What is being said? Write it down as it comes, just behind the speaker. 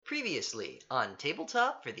Previously on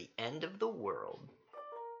Tabletop for the End of the World.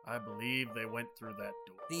 I believe they went through that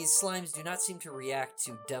door. These slimes do not seem to react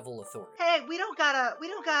to devil authority. Hey, we don't gotta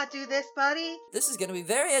do this, buddy. This is going to be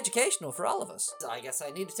very educational for all of us. I guess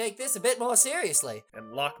I need to take this a bit more seriously.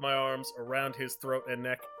 And lock my arms around his throat and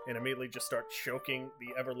neck and immediately just start choking the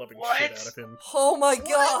ever-loving shit out of him. Oh my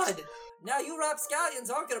god! Now you rapscallions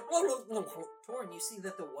aren't gonna... Torn, you see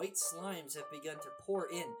that the white slimes have begun to pour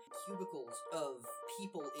in cubicles of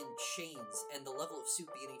people in chains and the level of soup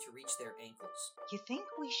beginning to reach their ankles. You think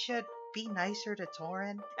we should be nicer to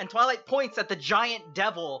Torin? And Twilight points at the giant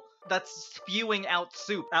devil that's spewing out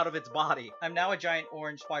soup out of its body. I'm now a giant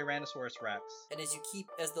orange Tyrannosaurus Rex. And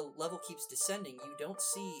as the level keeps descending, you don't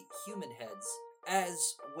see human heads.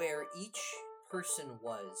 As where each person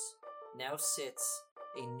was, now sits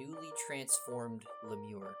a newly transformed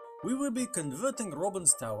Lemure. We will be converting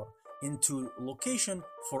Robin's Tower into location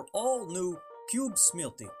for all new Cube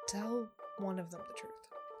Smelty. Tell one of them the truth.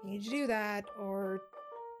 You need to do that, or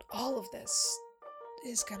all of this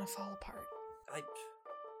is gonna fall apart.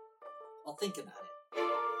 I'll think about it.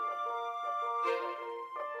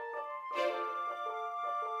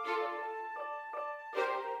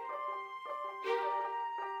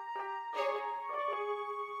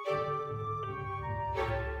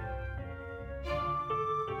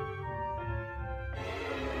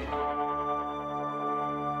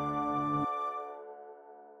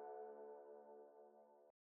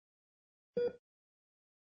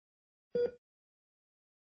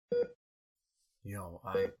 Yo,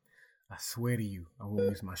 I swear to you, I won't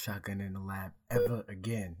use my shotgun in the lab ever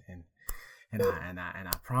again. And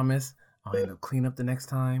I promise I'll end up clean up the next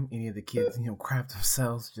time any of the kids, crap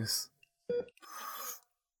themselves. Just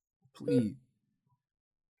please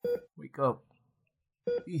wake up.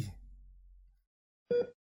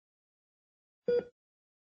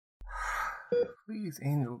 Please,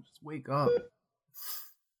 Angel, just wake up.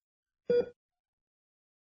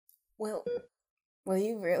 Will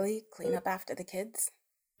you really clean up after the kids?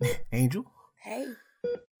 Angel? Hey,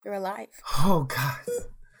 you're alive. Oh, God.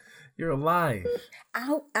 You're alive.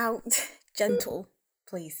 Out. Gentle,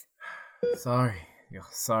 please. Sorry.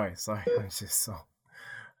 Sorry. I'm just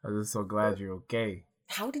so glad you're okay.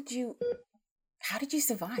 How did you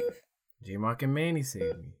survive? J-Mark and Manny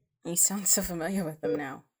saved me. You sound so familiar with them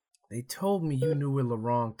now. They told me you knew where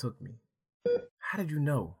Laurent took me. How did you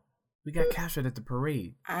know? We got captured at the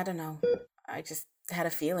parade. I don't know. I just had a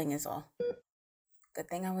feeling is all. Good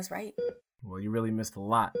thing I was right. Well, you really missed a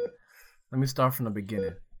lot. Let me start from the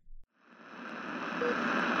beginning.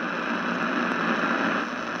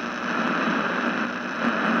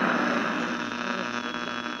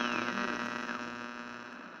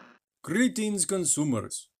 Greetings,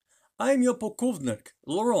 consumers. I'm your Pokovnik,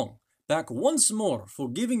 Laurent, back once more for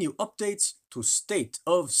giving you updates to State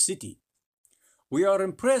of City. We are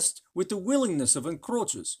impressed with the willingness of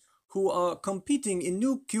encroachers who are competing in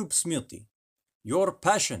new Cube Smelty. Your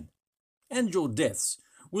passion and your deaths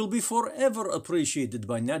will be forever appreciated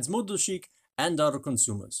by Nadsmodoshik and our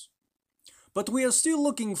consumers. But we are still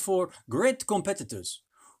looking for great competitors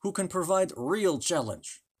who can provide real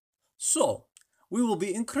challenge. So, we will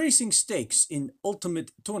be increasing stakes in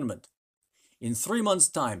Ultimate Tournament. In 3 months'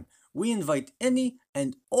 time, we invite any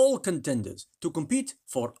and all contenders to compete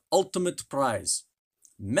for Ultimate Prize,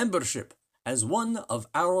 membership as one of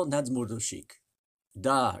our Nadsmodoshik.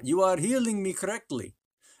 Da, you are hearing me correctly.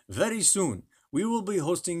 Very soon, we will be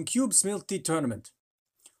hosting Cube Smelty Tournament.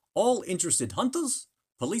 All interested hunters,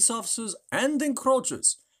 police officers, and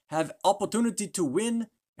encroachers have opportunity to win,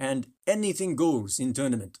 and anything goes in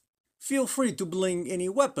tournament. Feel free to bring any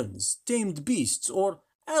weapons, tamed beasts, or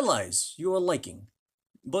allies you are liking.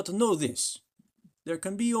 But know this, there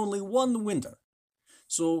can be only one winner.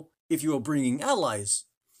 So, if you are bringing allies,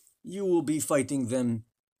 you will be fighting them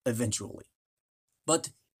eventually.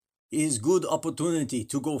 But it is good opportunity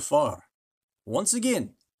to go far. Once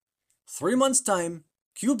again, 3 months' time,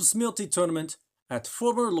 Cube Smelty Tournament at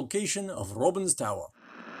former location of Robin's Tower.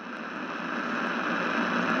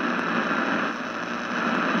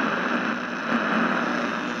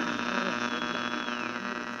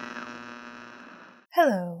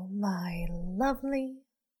 Hello, my lovely,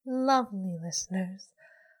 lovely listeners.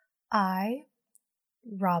 I,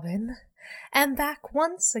 Robin, am back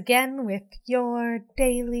once again with your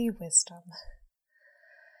daily wisdom.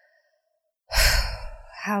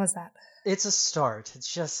 How is that? It's a start.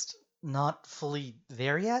 It's just not fully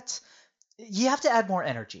there yet. You have to add more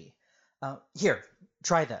energy. Here,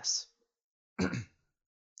 try this.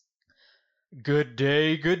 Good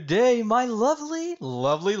day, my lovely,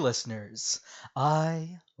 lovely listeners.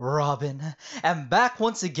 I, Robin, am back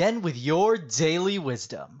once again with your daily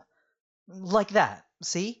wisdom. Like that,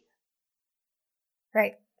 see?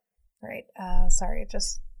 Right. Sorry, it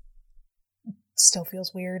just still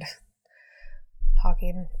feels weird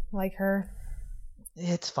talking like her.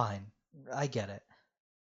 It's fine. I get it.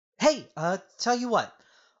 Hey, tell you what.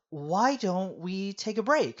 Why don't we take a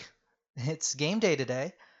break? It's game day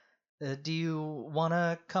today. Do you want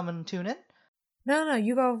to come and tune in? No,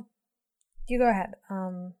 you go ahead. I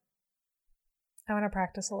want to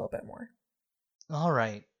practice a little bit more. All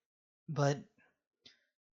right. But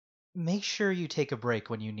make sure you take a break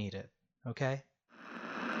when you need it, okay?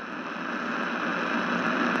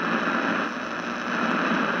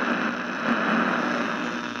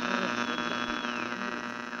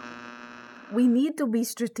 We need to be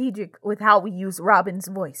strategic with how we use Robin's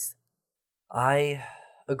voice. I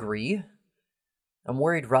agree. I'm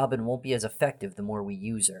worried Robin won't be as effective the more we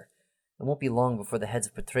use her. It won't be long before the heads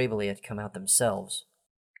of Petrevaliat come out themselves.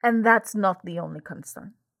 And that's not the only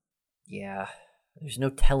concern. Yeah, there's no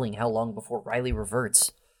telling how long before Riley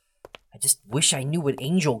reverts. I just wish I knew what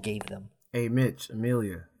Angel gave them. Hey, Mitch,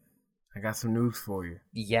 Amelia, I got some news for you.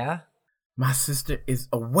 Yeah? My sister is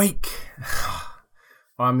awake.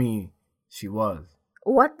 I mean, she was.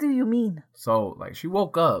 What do you mean? So, she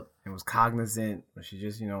woke up and was cognizant, but she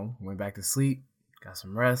just, went back to sleep, got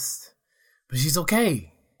some rest. But she's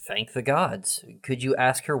okay. Thank the gods. Could you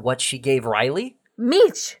ask her what she gave Riley?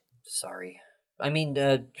 Mitch! Sorry. I mean,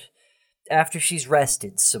 after she's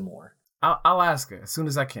rested some more. I'll ask her as soon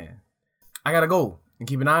as I can. I gotta go and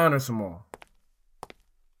keep an eye on her some more.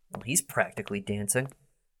 Well, he's practically dancing.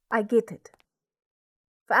 I get it.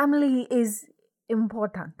 Family is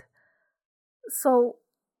important. So,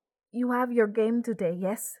 you have your game today,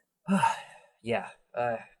 yes? Yeah,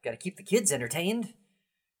 gotta keep the kids entertained.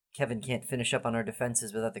 Kevin can't finish up on our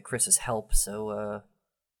defenses without the Chris's help, so,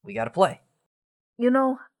 we gotta play.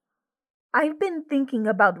 I've been thinking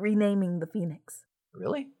about renaming the Phoenix.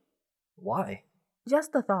 Really? Why?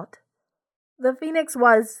 Just a thought. The Phoenix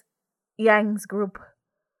was Yang's group,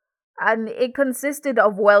 and it consisted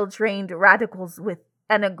of well-trained radicals with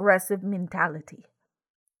an aggressive mentality.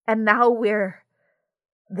 And now we're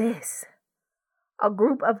this. A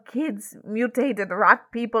group of kids, mutated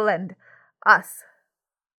rat people, and us.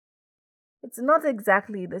 It's not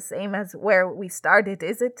exactly the same as where we started,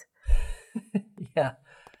 is it? Yeah,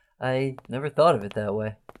 I never thought of it that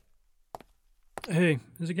way. Hey,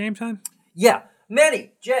 is it game time? Yeah,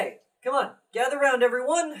 Manny, Jay, come on, gather round,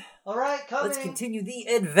 everyone. All right, coming. Let's continue the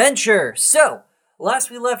adventure. So, last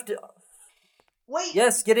we left... Wait!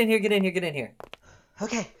 Yes, get in here.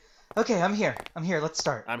 Okay, I'm here. Let's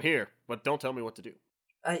start. I'm here, but don't tell me what to do.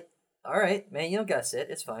 Alright, man, you don't gotta sit,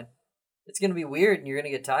 it's fine. It's gonna be weird and you're gonna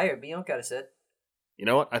get tired, but you don't gotta sit. You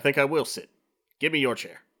know what? I think I will sit. Give me your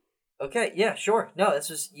chair. Okay, yeah, sure. No, this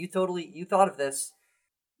was, you thought of this.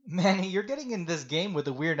 Manny, you're getting in this game with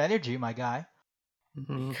a weird energy, my guy.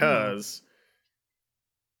 Because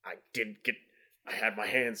I had my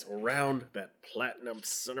hands around that platinum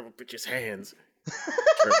son of a bitch's hands.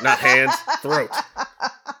 Or, not hands, throat.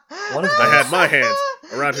 I had my hands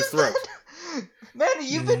around his throat. Manny,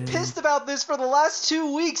 you've been pissed about this for the last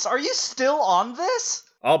 2 weeks. Are you still on this?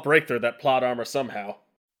 I'll break through that plot armor somehow.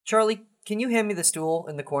 Charlie, can you hand me the stool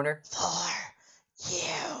in the corner? For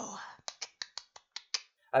you.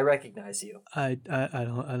 I recognize you. I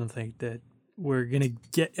don't think that we're gonna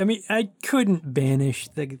get. I mean, I couldn't banish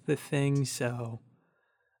the thing, so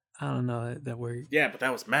I don't know that we're. Yeah, but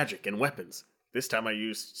that was magic and weapons. This time I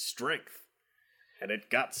used strength, and it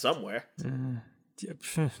got somewhere.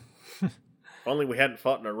 If only we hadn't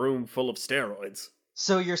fought in a room full of steroids.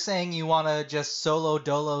 So you're saying you want to just solo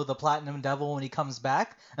dolo the Platinum Devil when he comes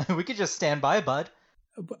back? We could just stand by, bud.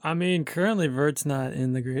 I mean, currently Vert's not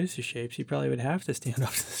in the greatest of shapes. He probably would have to stand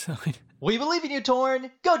up to the side. We believe in you,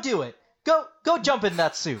 Torn. Go do it. Go jump in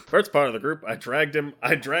that soup. Vert's part of the group. I dragged him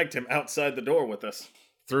outside the door with us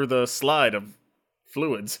through the slide of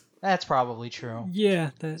fluids. That's probably true.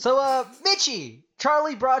 Yeah. So, Mitchie,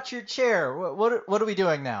 Charlie brought your chair. What are we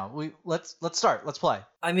doing now? Let's start. Let's play.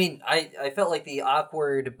 I mean, I felt like the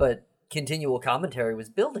awkward but continual commentary was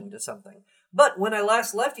building to something. But when I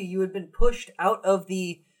last left you, you had been pushed out of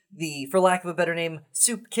the for lack of a better name,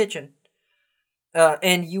 soup kitchen.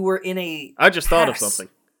 And you were in a I just thought of something.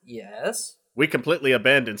 Yes? We completely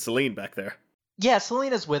abandoned Celine back there. Yeah,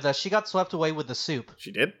 Selena's with us. She got swept away with the soup.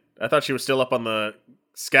 She did? I thought she was still up on the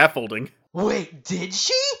scaffolding. Wait, did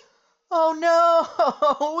she? Oh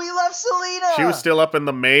no! We left Selena! She was still up in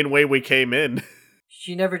the main way we came in.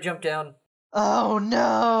 She never jumped down. Oh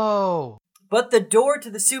no! But the door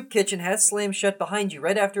to the soup kitchen has slammed shut behind you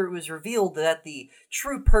right after it was revealed that the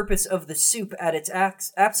true purpose of the soup at its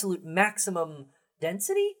absolute maximum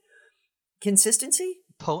density? Consistency?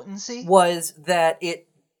 Potency? Was that it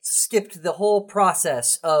skipped the whole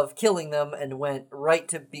process of killing them and went right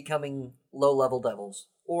to becoming low-level devils.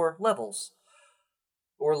 Or levels.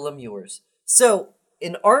 Or lemures. So,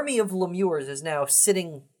 an army of lemures is now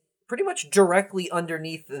sitting pretty much directly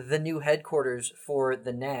underneath the new headquarters for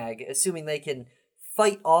the Nag, assuming they can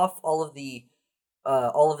fight off all of the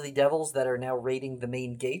devils that are now raiding the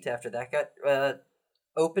main gate after that got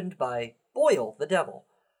opened by Boyle, the devil.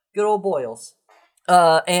 Good old Boyles.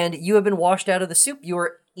 And you have been washed out of the soup. You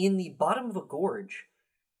are in the bottom of a gorge.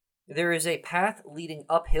 There is a path leading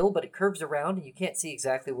uphill, but it curves around, and you can't see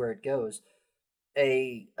exactly where it goes.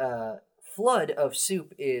 A flood of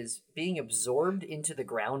soup is being absorbed into the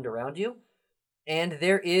ground around you, and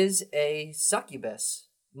there is a succubus,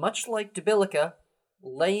 much like Debilica,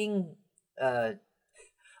 laying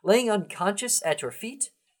unconscious at your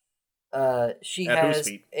feet. She At has whose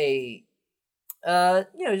feet?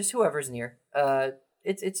 just whoever's near.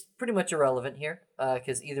 It's pretty much irrelevant here,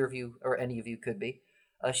 because either of you or any of you could be.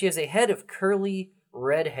 She has a head of curly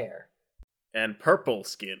red hair. And purple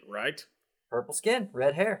skin, right? Purple skin,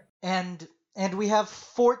 red hair. And we have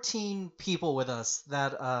 14 people with us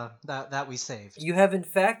that we saved. You have in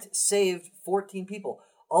fact saved 14 people.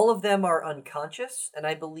 All of them are unconscious, and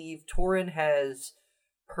I believe Torin has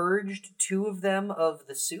purged 2 of them of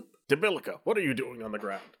the soup. Debilica, what are you doing on the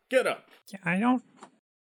ground? Get up. Yeah, I don't.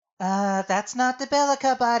 That's not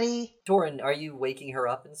Debilica, buddy. Torin, are you waking her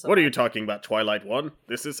up in some What are you talking about, Twilight One?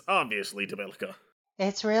 This is obviously Debilica.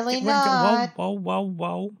 It's really Wait, not.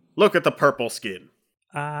 Whoa. Look at the purple skin.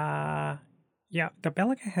 Yeah,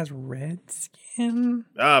 Debilica has red skin.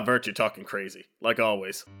 Ah, Vert, you're talking crazy, like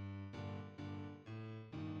always.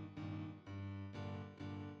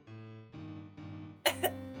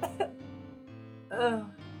 Oh,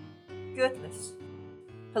 goodness.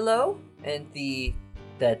 Hello? And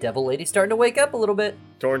that devil lady's starting to wake up a little bit.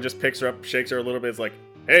 Torin just picks her up, shakes her a little bit, is like,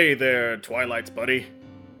 "Hey there, Twilight's buddy."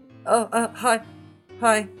 Hi.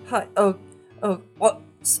 Oh, what?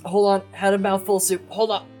 Hold on, had a mouthful of soup.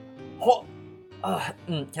 Hold on.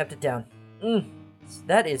 Kept it down.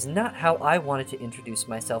 That is not how I wanted to introduce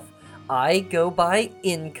myself. I go by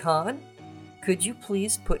Incon. Could you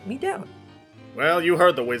please put me down? Well, you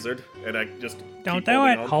heard the wizard, and I just Don't keep do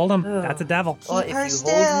holding it. on. Hold him. That's a devil. Well, if you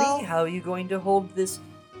hold me, how are you going to hold this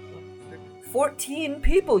 14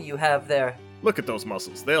 people you have there? Look at those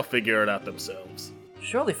muscles. They'll figure it out themselves.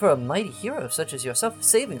 Surely for a mighty hero such as yourself,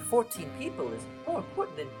 saving 14 people is more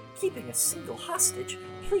important than keeping a single hostage.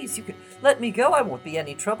 Please, you can let me go. I won't be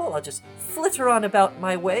any trouble. I'll just flitter on about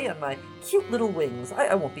my way on my cute little wings.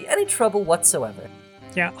 I won't be any trouble whatsoever.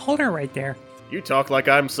 Yeah, hold her right there. You talk like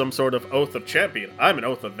I'm some sort of Oath of Champion. I'm an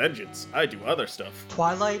Oath of Vengeance. I do other stuff.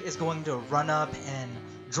 Twilight is going to run up and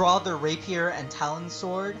draw their rapier and talon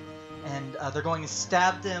sword, and they're going to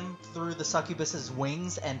stab them through the succubus's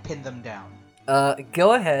wings and pin them down.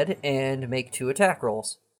 Go ahead and make 2 attack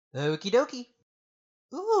rolls. Okie dokie.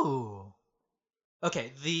 Ooh.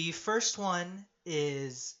 Okay, the first one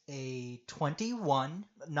is a 21,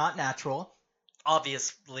 not natural.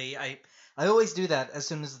 Obviously, I always do that as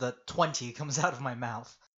soon as the 20 comes out of my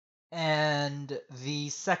mouth. And the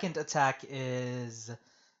second attack is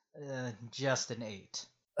just an 8.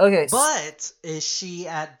 Okay. But is she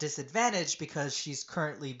at disadvantage because she's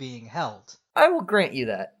currently being held? I will grant you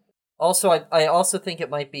that. Also, I also think it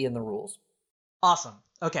might be in the rules. Awesome.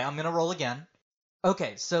 Okay, I'm gonna roll again.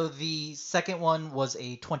 Okay, so the second one was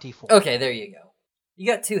a 24. Okay, there you go.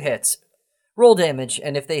 You got 2 hits. Roll damage,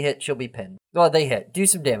 and if they hit, she'll be pinned. Well, they hit. Do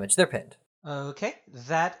some damage. They're pinned. Okay,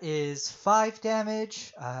 that is 5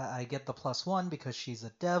 damage. I get the +1 because she's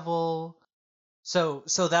a devil. So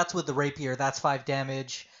that's with the rapier. That's 5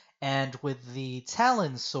 damage. And with the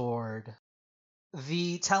Talon Sword,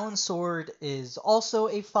 the Talon Sword is also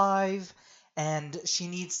a 5, and she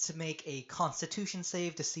needs to make a Constitution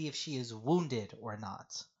save to see if she is wounded or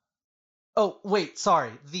not. Oh, wait,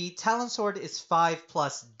 sorry. The Talon Sword is 5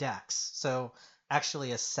 plus Dex, so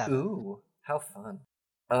actually a 7. Ooh, how fun.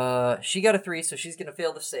 She got a 3, so she's gonna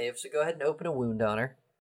fail the save, so go ahead and open a wound on her.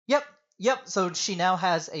 Yep, so she now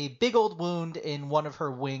has a big old wound in one of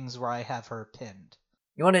her wings where I have her pinned.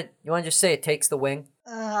 You wanna just say it takes the wing?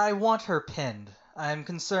 I want her pinned. I'm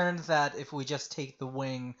concerned that if we just take the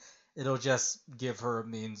wing, it'll just give her a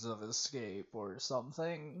means of escape or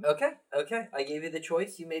something. Okay. I gave you the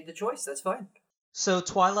choice. You made the choice. That's fine. So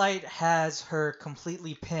Twilight has her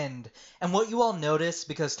completely pinned, and what you all notice,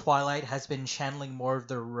 because Twilight has been channeling more of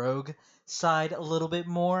the rogue side a little bit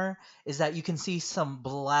more, is that you can see some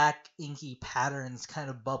black inky patterns kind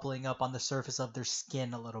of bubbling up on the surface of their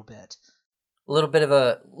skin a little bit. A little bit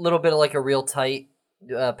of like a real tight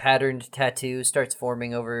patterned tattoo starts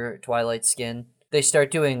forming over Twilight's skin. They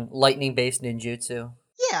start doing lightning-based ninjutsu.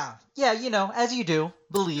 Yeah, you know, as you do,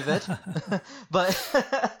 believe it.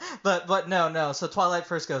 but no. So Twilight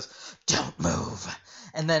first goes, "Don't move,"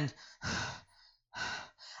 and then,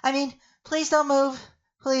 I mean, please don't move,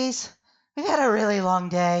 please. We've had a really long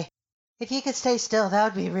day. If you could stay still,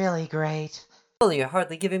 that would be really great. Well, you're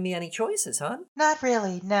hardly giving me any choices, hon. Not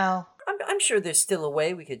really, no. I'm sure there's still a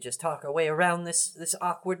way we could just talk our way around this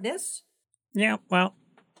awkwardness. Yeah, well,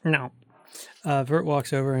 no. Vert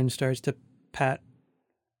walks over and starts to pat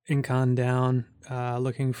Incon down,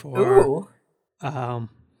 looking for... Ooh.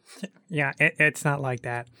 Yeah, it's not like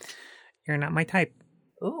that. You're not my type.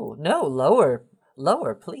 Ooh, no,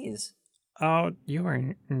 lower, please. Oh, you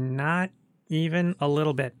are not even a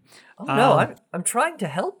little bit. Oh, no, I'm trying to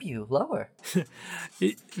help you. Lower.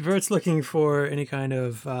 Vert's looking for any kind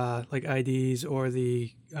of like IDs or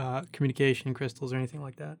the communication crystals or anything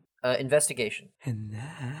like that. Investigation. And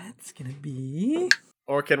that's gonna be...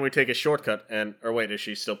 Or can we take a shortcut and... Or wait, is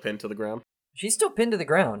she still pinned to the ground? She's still pinned to the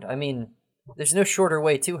ground. I mean, there's no shorter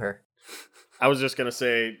way to her. I was just gonna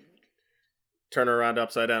say, turn her around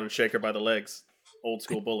upside down and shake her by the legs. Old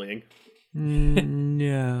school bullying.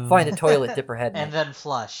 No. Find a toilet, dip her head in. And then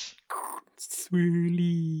flush.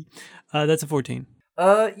 Swirly. That's a 14.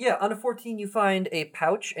 Yeah, on a 14 you find a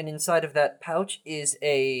pouch, and inside of that pouch is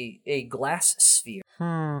a glass sphere.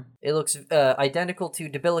 It looks identical to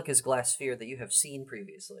Debilica's glass sphere that you have seen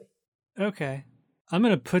previously. Okay. I'm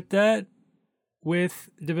going to put that with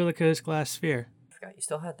Debilica's glass sphere. I forgot you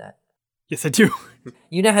still had that. Yes, I do.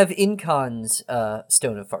 You now have Incon's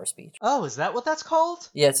Stone of Far Speech. Oh, is that what that's called?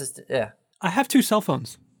 Yeah, it's just, yeah. I have 2 cell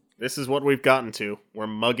phones. This is what we've gotten to. We're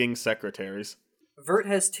mugging secretaries. Vert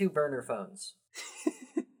has 2 burner phones.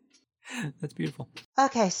 That's beautiful.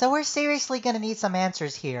 Okay, so we're seriously gonna need some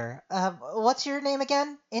answers here. What's your name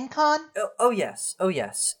again? Incon? Oh yes.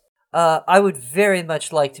 I would very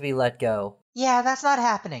much like to be let go. Yeah, that's not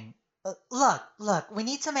happening. Look, we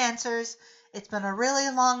need some answers. It's been a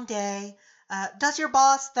really long day. Does your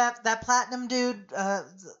boss, that platinum dude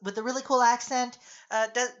with the really cool accent,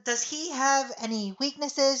 does he have any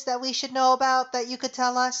weaknesses that we should know about that you could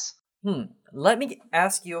tell us? Let me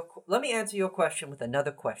answer your question with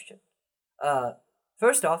another question.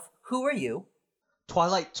 First off, who are you?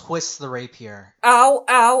 Twilight twists the rapier. Ow,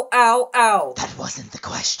 ow, ow, ow. That wasn't the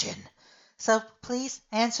question. So please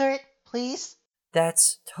answer it, please.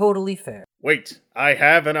 That's totally fair. Wait, I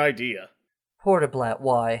have an idea. Portablat,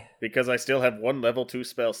 why? Because I still have 1 level 2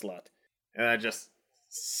 spell slot. And I just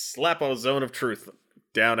slap a zone of truth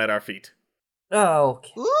down at our feet. Oh.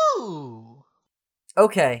 Ooh.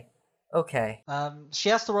 Okay. She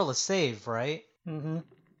has to roll a save, right? Mm-hmm.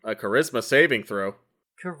 A charisma saving throw.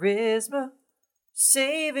 Charisma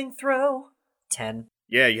saving throw. 10.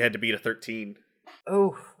 Yeah, you had to beat a 13.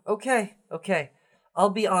 Oh, okay. I'll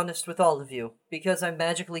be honest with all of you, because I'm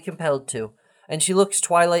magically compelled to. And she looks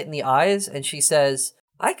Twilight in the eyes, and she says,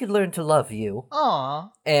 I could learn to love you.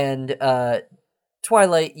 Aww. And,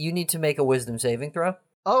 Twilight, you need to make a wisdom saving throw.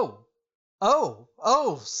 Oh,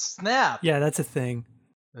 snap. Yeah, that's a thing.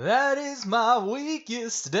 That is my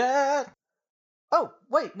weakest stat. Oh,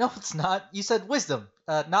 wait, no, it's not. You said wisdom,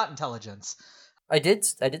 not intelligence. I did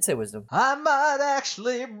say wisdom. I might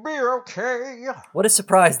actually be okay. What a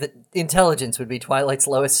surprise that intelligence would be Twilight's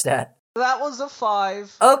lowest stat. That was a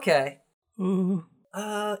 5. Okay. Ooh.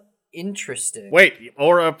 Interesting. Wait,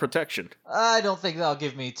 aura of protection. I don't think that'll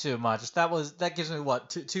give me too much. That gives me what,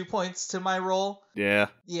 2 points to my roll? Yeah.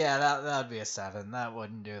 Yeah, that'd be a 7. That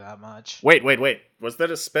wouldn't do that much. Wait. Was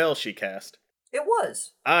that a spell she cast? It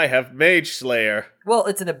was. I have Mage Slayer. Well,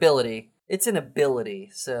 it's an ability.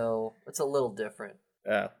 So it's a little different.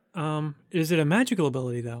 Oh. Is it a magical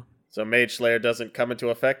ability, though? So Mage Slayer doesn't come into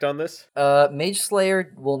effect on this? Mage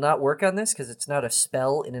Slayer will not work on this because it's not a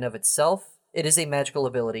spell in and of itself. It is a magical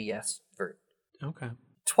ability, yes, Vert. Okay.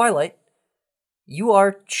 Twilight, you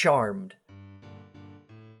are charmed.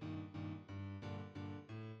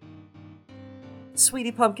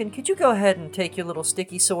 Sweetie Pumpkin, could you go ahead and take your little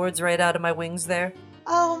sticky swords right out of my wings there?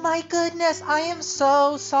 Oh my goodness, I am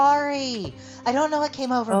so sorry. I don't know what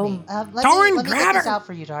came over me. Let me get this out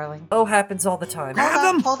for you, darling. Oh, happens all the time.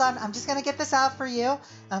 Hold on. I'm just gonna get this out for you.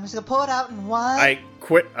 I'm just gonna pull it out in 1. I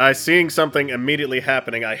quit. Seeing something immediately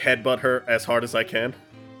happening, I headbutt her as hard as I can.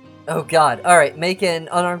 Oh god. Alright, make an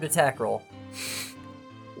unarmed attack roll.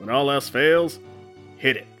 When all else fails,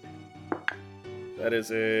 hit it.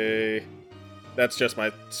 That's just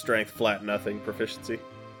my strength flat nothing proficiency.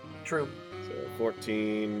 True. So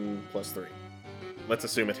 14 plus 3. Let's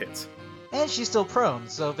assume it hits. And she's still prone,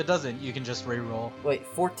 so if it doesn't, you can just re-roll. Wait,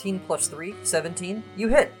 14 plus 3? 17? You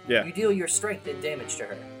hit. Yeah. You deal your strength and damage to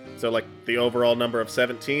her. So like the overall number of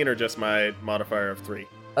 17 or just my modifier of 3?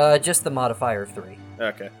 Just the modifier of 3.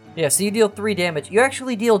 Okay. Yeah, so you deal 3 damage. You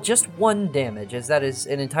actually deal just 1 damage, as that is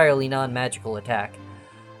an entirely non-magical attack.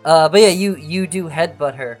 But yeah, you do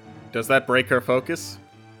headbutt her. Does that break her focus?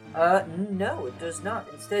 No, it does not.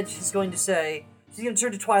 Instead, she's going to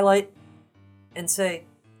turn to Twilight and say,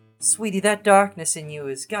 "Sweetie, that darkness in you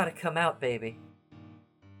has got to come out, baby."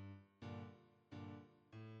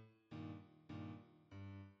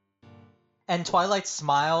 And Twilight's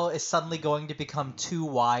smile is suddenly going to become too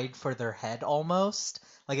wide for their head almost.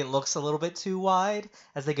 Like it looks a little bit too wide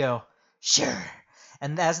as they go, "Sure."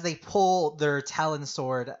 And as they pull their talon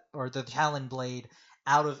sword or the talon blade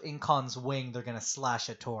out of Incon's wing, they're going to slash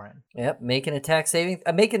at Torin. Yep, make an attack,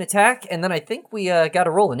 and then I think we got to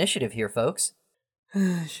roll initiative here, folks.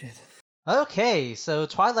 Shit. Okay, so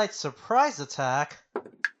Twilight's surprise attack.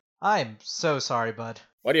 I'm so sorry, bud.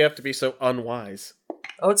 Why do you have to be so unwise?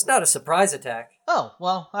 Oh, it's not a surprise attack. Oh,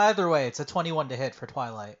 well, either way, it's a 21 to hit for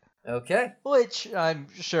Twilight. Okay. Which I'm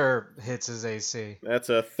sure hits his AC. That's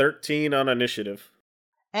a 13 on initiative.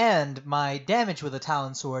 And my damage with a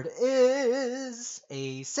Talon Sword is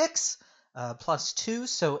a 6, plus 2,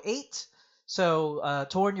 so 8. So,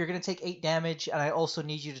 Torn, you're going to take 8 damage, and I also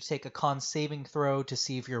need you to take a con saving throw to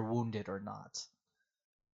see if you're wounded or not.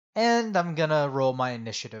 And I'm going to roll my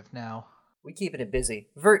initiative now. We keeping it busy.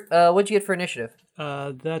 Vert, what'd you get for initiative?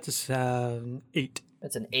 That's 8.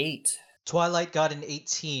 That's an 8. Twilight got an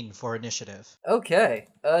 18 for initiative. Okay.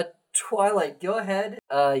 Twilight, go ahead.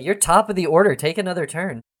 You're top of the order. Take another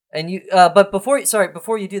turn. And you, but before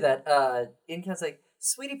you do that, Incon's like,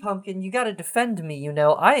 "Sweetie Pumpkin, you gotta defend me, you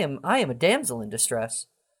know. I am a damsel in distress."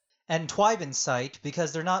 And Twyben Sight,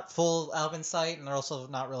 because they're not full Alvin Sight, and they're also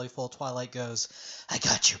not really full Twilight, goes, "I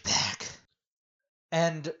got your back."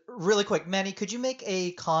 And really quick, Manny, could you make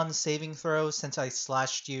a con saving throw since I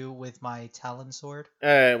slashed you with my Talon Sword?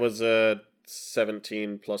 It was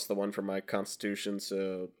 17 plus the one from my constitution,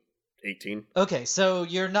 so 18. Okay, so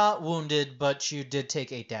you're not wounded, but you did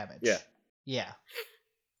take 8 damage. Yeah. Yeah.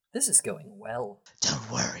 This is going well. Don't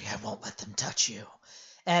worry, I won't let them touch you.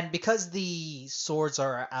 And because the swords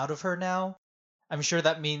are out of her now, I'm sure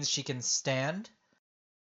that means she can stand.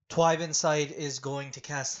 Twyben Sight is going to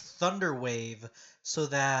cast Thunder Wave so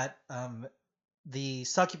that the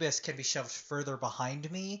succubus can be shoved further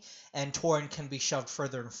behind me, and Torin can be shoved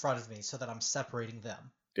further in front of me so that I'm separating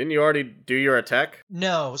them. Didn't you already do your attack?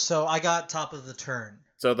 No, so I got top of the turn.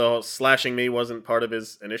 So the slashing me wasn't part of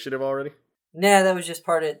his initiative already? Nah, that was just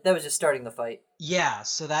starting the fight. Yeah,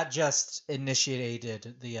 so that just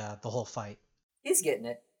initiated the whole fight. He's getting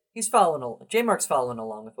it. He's following along. J-Mark's following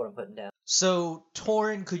along with what I'm putting down. So,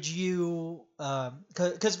 Torin, could you...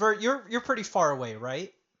 Because Vert, you're pretty far away,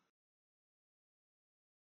 right?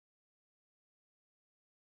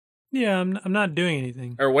 Yeah, I'm not doing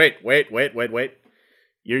anything. Or wait.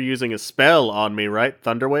 You're using a spell on me, right?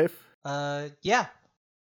 Thunderwave? Yeah.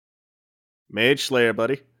 Mage Slayer,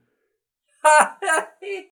 buddy.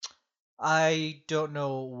 I don't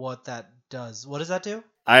know what that does. What does that do?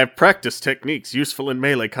 I have practiced techniques useful in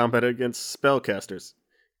melee combat against spellcasters,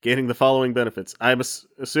 gaining the following benefits. I'm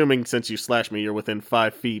assuming since you slash me, you're within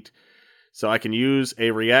 5 feet, so I can use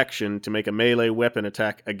a reaction to make a melee weapon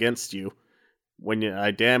attack against you. When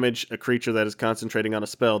I damage a creature that is concentrating on a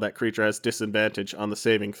spell, that creature has disadvantage on the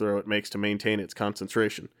saving throw it makes to maintain its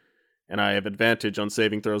concentration. And I have advantage on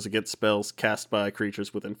saving throws against spells cast by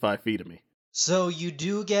creatures within 5 feet of me. So you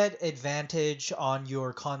do get advantage on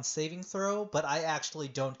your con saving throw, but I actually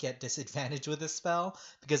don't get disadvantage with this spell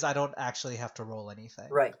because I don't actually have to roll anything.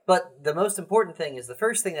 Right, but the most important thing is the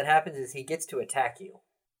first thing that happens is he gets to attack you.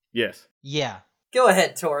 Yes. Yeah. Go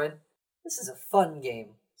ahead, Torin. This is a fun game.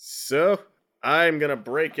 So, I'm gonna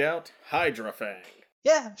break out Hydra Fang.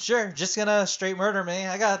 Yeah, sure. Just gonna straight murder me.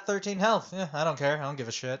 I got 13 health. Yeah, I don't care. I don't give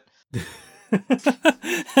a shit.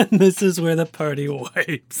 And this is where the party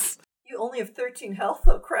wipes. You only have 13 health?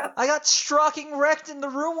 Oh, crap. I got Strocking wrecked in the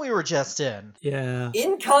room we were just in. Yeah.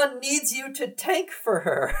 Incon needs you to tank for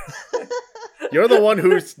her. You're the one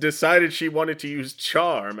who decided she wanted to use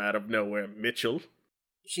Charm out of nowhere, Mitchell.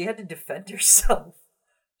 She had to defend herself.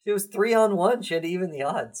 She was 3-on-1. She had to even the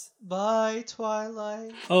odds. Bye,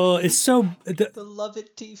 Twilight. Oh, it's so... The love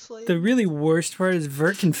it tiefling. The really worst part is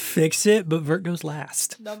Vert can fix it, but Vert goes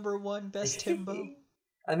last. Number 1 best himbo.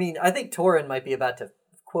 I mean, I think Torin might be about to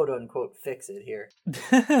quote-unquote fix it here.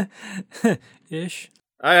 Ish.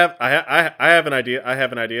 I have an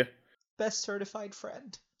idea. Best certified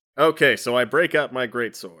friend. Okay, so I break out my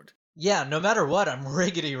greatsword. Yeah, no matter what, I'm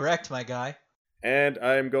riggedy wrecked, my guy. And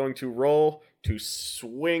I'm going to roll to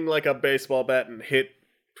swing like a baseball bat and hit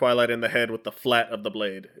Twilight in the head with the flat of the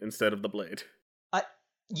blade instead of the blade.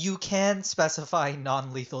 You can specify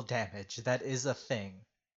non-lethal damage. That is a thing.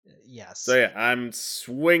 Yes. So yeah, I'm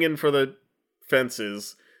swinging for the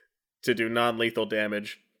fences to do non-lethal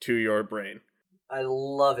damage to your brain. I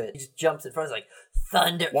love it. He just jumps in front. He's like,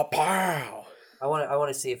 thunder. Wapow! I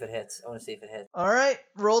want to see if it hits. All right,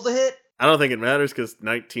 roll the hit. I don't think it matters because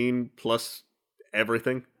 19 plus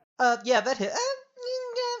everything. Yeah, that hit.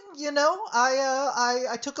 You know,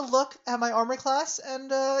 I took a look at my armor class, and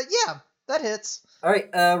yeah, that hits. All right,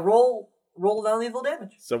 roll non-lethal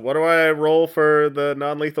damage. So what do I roll for the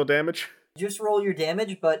non-lethal damage? Just roll your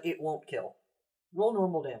damage, but it won't kill. Roll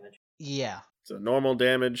normal damage. Yeah. So normal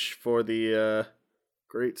damage for the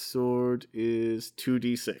great sword is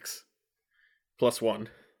 2d6 plus 1.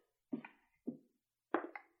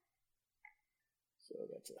 So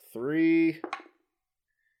that's a 3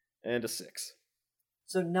 and a 6.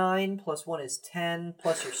 So 9 plus 1 is 10,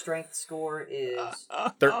 plus your strength score is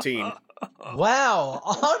 13. Wow,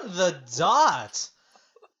 on the dot.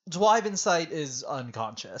 Dwybensight is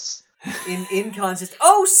unconscious. Inconsistent.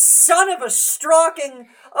 Oh, son of a strocking!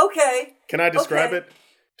 Okay. Can I describe it?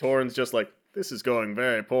 Torin's just like, this is going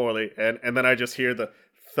very poorly, and then I just hear the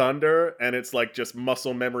thunder, and it's like just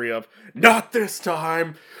muscle memory of, not this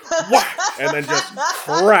time! Whack! And then just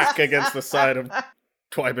crack against the side of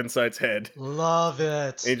Twybensight's head. Love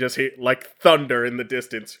it. And you just hear, like thunder in the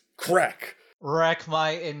distance, crack! Wreck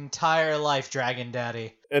my entire life, Dragon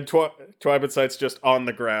Daddy. And Twybensight's just on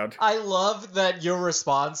the ground. I love that your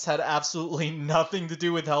response had absolutely nothing to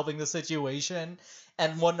do with helping the situation,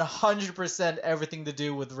 and 100% everything to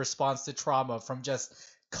do with response to trauma from just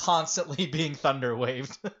constantly being thunder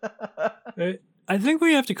waved. I think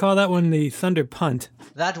we have to call that one the Thunder Punt.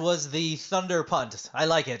 That was the Thunder Punt. I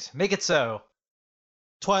like it. Make it so.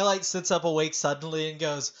 Twilight sits up awake suddenly and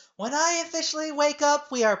goes, "When I officially wake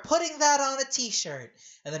up, we are putting that on a t-shirt,"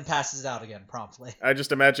 and then passes out again promptly. I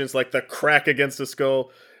just imagine it's like the crack against the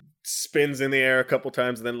skull, spins in the air a couple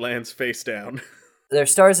times, and then lands face down.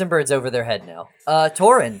 There's stars and birds over their head now.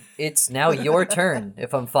 Torin, it's now your turn,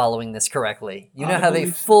 if I'm following this correctly. You now have a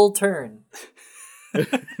full turn.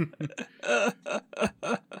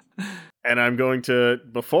 And I'm going to,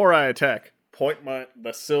 before I attack, point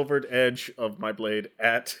the silvered edge of my blade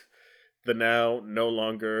at the now no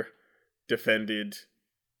longer defended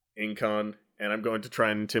Incon, and I'm going to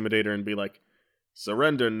try and intimidate her and be like,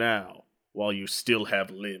 surrender now, while you still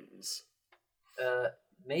have limbs.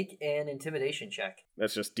 Make an intimidation check.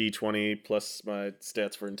 That's just d20 plus my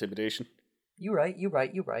stats for intimidation. You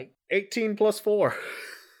right. 18 plus 4.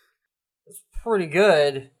 That's pretty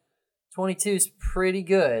good. 22's pretty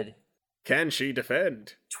good. Can she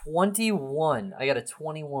defend? 21. I got a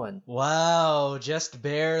 21. Wow, just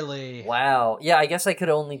barely. Wow. Yeah, I guess I could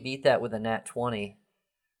only beat that with a nat 20.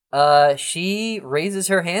 She raises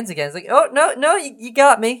her hands again. It's like, oh, no, you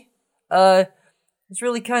got me. It's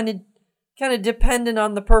really kind of dependent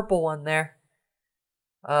on the purple one there.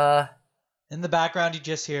 In the background, you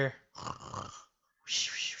just hear...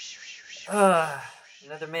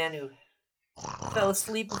 Another man who fell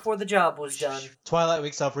asleep before the job was done. Twilight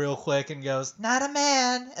wakes up real quick and goes, "Not a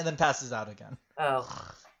man," and then passes out again.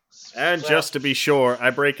 Oh. And just to be sure,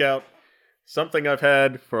 I break out something I've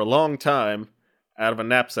had for a long time out of a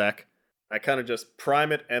knapsack. I kind of just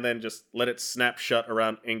prime it and then just let it snap shut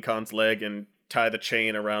around Incon's leg and tie the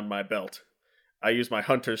chain around my belt. I use my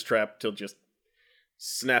hunter's trap to just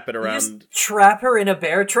snap it around. You just trap her in a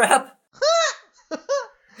bear trap?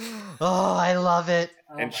 Oh, I love it.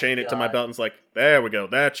 And chain it to my belt and it's like, there we go,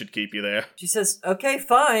 that should keep you there. She says, okay,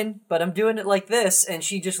 fine, but I'm doing it like this, and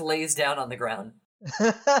she just lays down on the ground.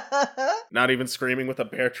 Not even screaming with a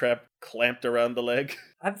bear trap clamped around the leg.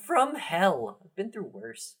 I'm from hell. I've been through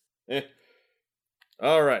worse.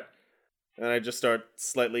 Alright. And I just start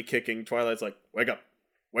slightly kicking. Twilight's like, wake up,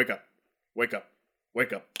 wake up, wake up,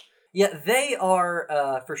 wake up. Yeah, they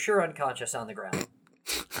are for sure unconscious on the ground.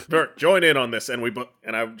 Bert, join in on this, and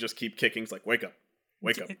and I just keep kicking. It's like, wake up,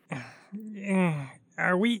 wake up.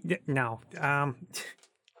 Are we no?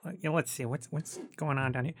 Let's see what's going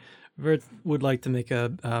on down here. Vert would like to make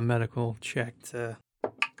a medical check to.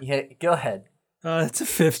 Yeah, go ahead. It's a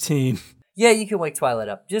 15. Yeah, you can wake Twilight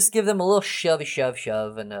up. Just give them a little shove,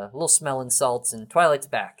 and a little smelling salts, and Twilight's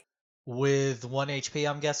back. With 1 HP,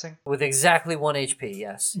 I'm guessing? With exactly 1 HP,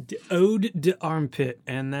 yes. Ode de armpit,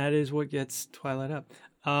 and that is what gets Twilight up.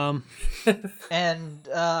 And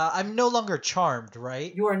I'm no longer charmed,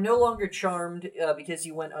 right? You are no longer charmed because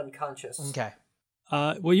you went unconscious. Okay.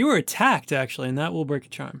 Well, you were attacked, actually, and that will break a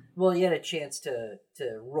charm. Well, you had a chance to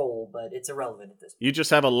roll, but it's irrelevant at this point. You just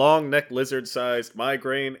have a long neck lizard-sized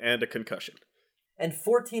migraine and a concussion. And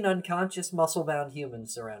 14 unconscious muscle-bound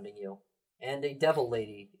humans surrounding you. And a devil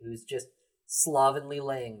lady who's just slovenly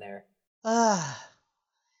laying there.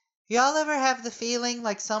 Y'all ever have the feeling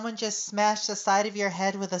like someone just smashed the side of your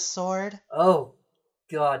head with a sword? Oh,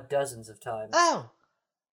 God, dozens of times. Oh!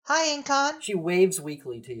 Hi, Incon. She waves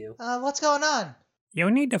weakly to you. What's going on? You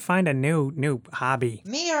need to find a new hobby.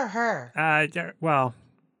 Me or her? Well,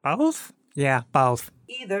 both? Yeah, both.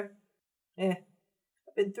 Either. I've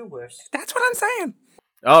been through worse. That's what I'm saying.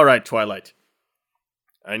 All right, Twilight.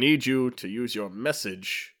 I need you to use your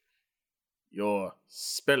message, your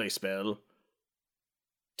spelly spell,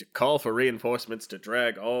 to call for reinforcements to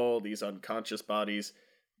drag all these unconscious bodies,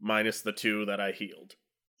 minus the 2 that I healed.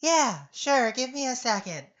 Yeah, sure, give me a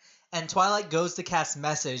second. And Twilight goes to cast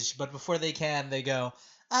message, but before they can, they go,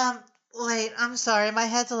 Wait, I'm sorry, my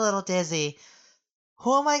head's a little dizzy.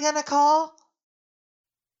 Who am I gonna call?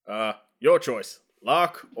 Your choice.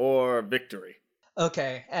 Locke or Victory.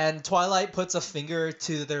 okay. And Twilight puts a finger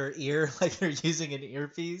to their ear like they're using an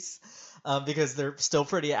earpiece, because they're still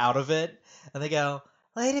pretty out of it. And they go,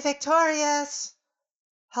 Lady Victorious!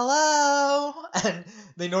 Hello? and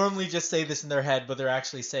they normally just say this in their head, but they're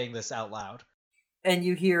actually saying this out loud. And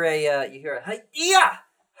you hear a yeah!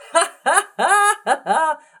 Ha ha ha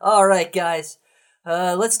ha! All right, guys.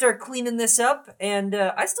 Let's start cleaning this up, and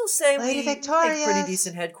I still say Lady we make Victorious. pretty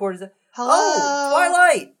decent headquarters. Hello? Oh,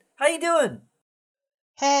 Twilight! How you doing?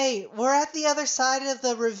 Hey, we're at the other side of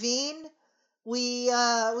the ravine. We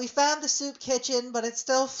found the soup kitchen, but it's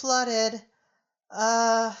still flooded.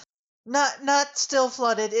 Not still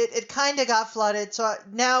flooded. It kinda got flooded, so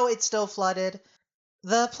now it's still flooded.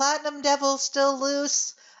 The Platinum Devil's still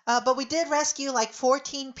loose, but we did rescue like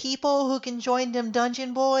 14 people who can join them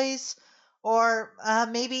Dungeon Boys. Or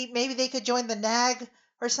maybe they could join the Nag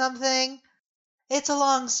or something. It's a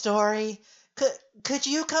long story. Could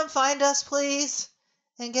you come find us, please?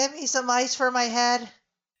 And get me some ice for my head?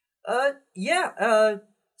 Yeah,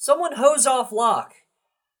 someone hose off Locke.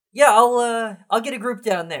 Yeah, I'll get a group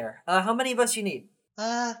down there. How many of us you need?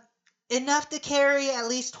 Enough to carry at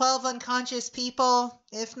least 12 unconscious people,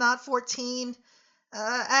 if not 14.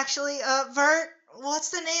 Actually, Vert, what's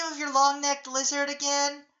the name of your long-necked lizard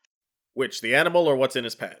again? Which, the animal or what's in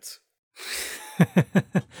his pants?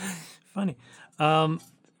 Funny.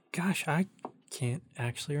 Gosh, I can't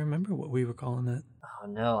actually remember what we were calling that. Oh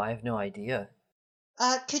no, I have no idea.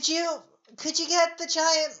 Could you get the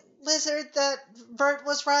giant lizard that Vert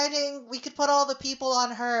was riding? We could put all the people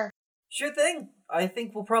on her. Sure thing. I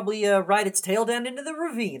think we'll probably ride its tail down into the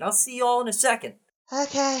ravine. I'll see you all in a second.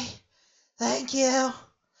 Okay. Thank you.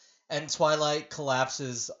 And Twilight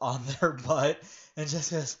collapses on their butt and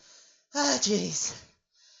just goes, jeez.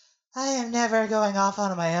 I am never going off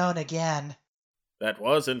on my own again. That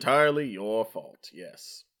was entirely your fault,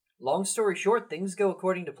 yes. Long story short, things go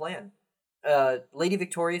according to plan. Lady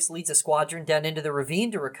Victorious leads a squadron down into the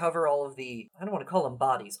ravine to recover all of the, I don't want to call them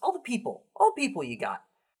bodies, all people you got.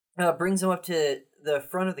 Brings them up to the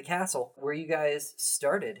front of the castle where you guys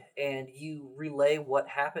started, and you relay what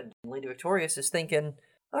happened. Lady Victorious is thinking,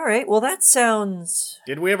 all right, well that sounds...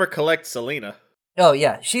 Did we ever collect Selena? Oh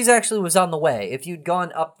yeah, she's actually was on the way. If you'd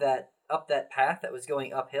gone up that path that was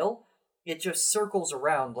going uphill, it just circles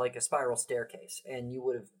around like a spiral staircase, and you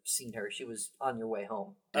would have seen her. She was on your way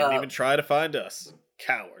home. Didn't even try to find us.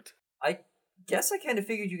 Coward. I guess I kind of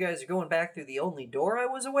figured you guys are going back through the only door I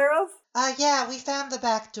was aware of. Yeah, we found the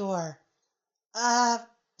back door.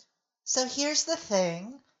 So here's the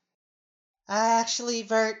thing. Actually,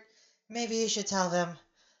 Vert, maybe you should tell them.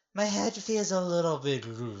 My head feels a little bit...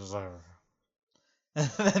 and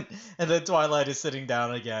then Twilight is sitting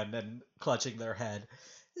down again and clutching their head.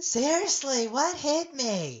 Seriously, what hit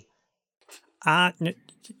me?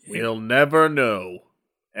 We'll never know.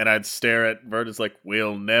 And I'd stare at Vert as like,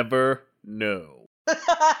 we'll never know.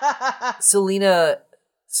 Selena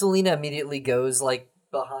immediately goes like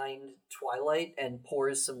behind Twilight and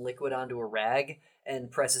pours some liquid onto a rag and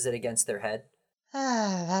presses it against their head.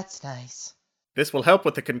 That's nice. This will help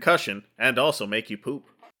with the concussion and also make you poop.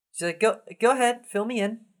 She's like, go ahead, fill me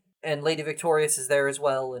in. And Lady Victorious is there as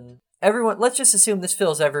well, and everyone, let's just assume this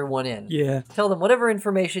fills everyone in. Yeah. Tell them whatever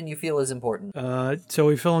information you feel is important. So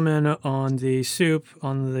we fill them in on the soup,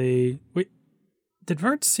 on the... Wait, did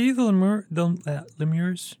Vert see the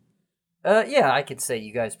lemurs? Yeah, I could say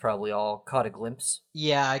you guys probably all caught a glimpse.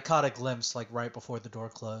 Yeah, I caught a glimpse like right before the door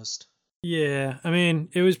closed. Yeah, I mean,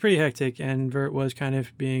 it was pretty hectic, and Vert was kind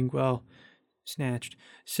of being, well, snatched.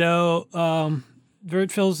 So,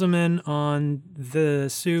 Vert fills them in on the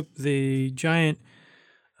soup, the giant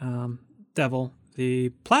devil, the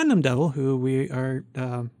platinum devil, who we are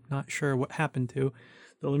not sure what happened to,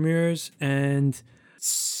 the Lemures, and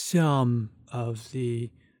some of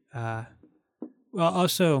the,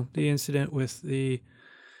 also the incident with the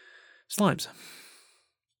slimes.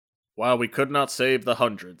 While we could not save the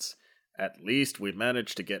hundreds, at least we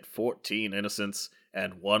managed to get 14 innocents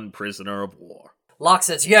and 1 prisoner of war. Locke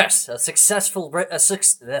says, yes, a successful...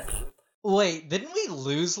 Wait, didn't we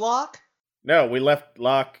lose Locke? No, we left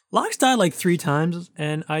Locke. Locke's died like 3 times,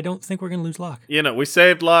 and I don't think we're going to lose Locke. You know, we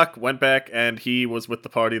saved Locke, went back, and he was with the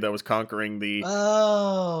party that was conquering the...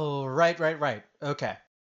 Oh, right. Okay.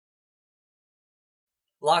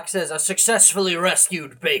 Locke says, a successfully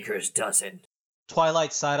rescued baker's dozen.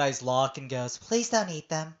 Twilight side-eyes Locke and goes, please don't eat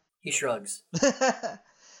them. He shrugs.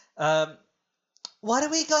 What are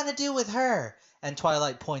we gonna do with her? And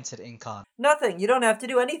Twilight points at Incon. Nothing. You don't have to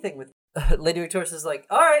do anything with... Lady Victorious is like,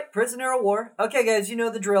 alright, prisoner of war. Okay, guys, you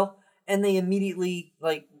know the drill. And they immediately,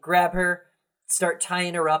 grab her, start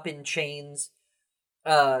tying her up in chains.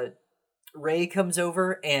 Ray comes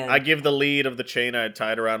over and... I give the lead of the chain I had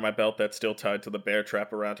tied around my belt that's still tied to the bear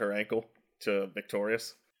trap around her ankle to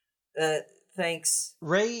Victorious. Thanks.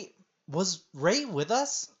 Was Ray with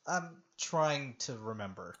us? I'm trying to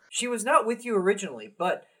remember. She was not with you originally,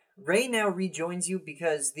 but Ray now rejoins you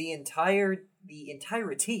because the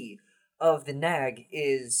entirety of the NAG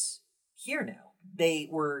is here now. They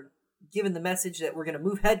were given the message that we're going to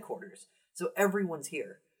move headquarters, so everyone's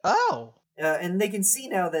here. Oh! And they can see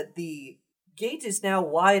now that the gate is now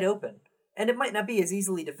wide open, and it might not be as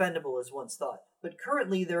easily defendable as once thought, but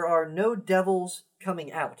currently there are no devils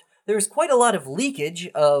coming out. There's quite a lot of leakage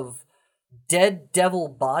of dead devil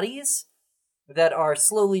bodies that are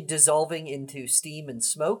slowly dissolving into steam and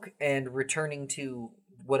smoke and returning to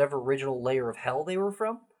whatever original layer of hell they were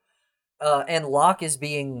from. And Locke is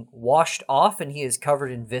being washed off and he is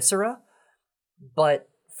covered in viscera. But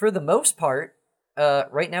for the most part,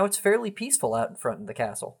 right now it's fairly peaceful out in front of the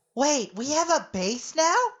castle. Wait, we have a base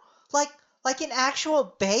now? Like an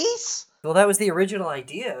actual base? Well, that was the original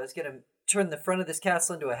idea. I was going to turn the front of this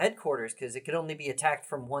castle into a headquarters because it could only be attacked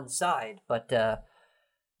from one side. But,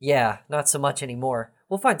 yeah, not so much anymore.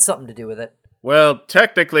 We'll find something to do with it. Well,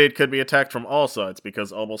 technically it could be attacked from all sides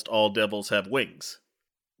because almost all devils have wings.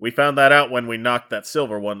 We found that out when we knocked that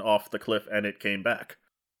silver one off the cliff and it came back.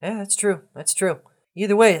 Yeah, that's true. That's true.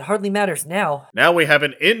 Either way, it hardly matters now. Now we have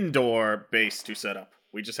an indoor base to set up.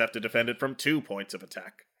 We just have to defend it from 2 points of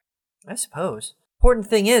attack. I suppose. Important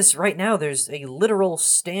thing is, right now there's a literal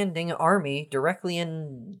standing army directly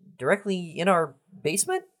in our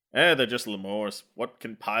basement? They're just lemurs. What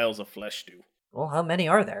can piles of flesh do? Well, how many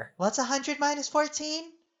are there? What's 100 minus 14?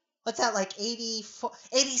 What's that, like 84?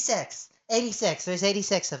 86. 86. There's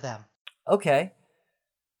 86 of them. Okay.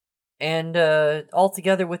 And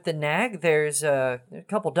altogether with the NAG, there's a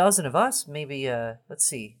couple dozen of us. Maybe, let's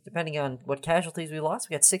see, depending on what casualties we lost,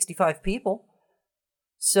 we got 65 people.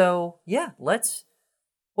 So, yeah, let's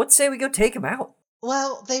say we go take them out.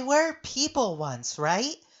 Well, they were people once,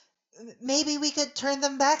 right? Maybe we could turn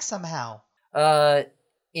them back somehow.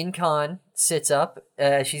 Incon sits up.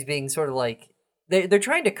 She's being sort of like... They're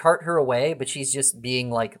trying to cart her away, but she's just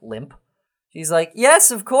being, limp. She's like,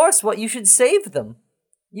 yes, of course, you should save them.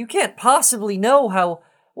 You can't possibly know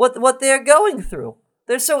what they're going through.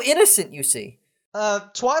 They're so innocent, you see.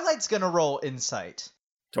 Twilight's gonna roll insight.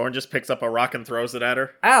 Torn just picks up a rock and throws it at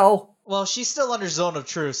her. Ow! Well, she's still under Zone of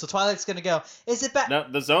Truth, so Twilight's gonna go, is it back? No,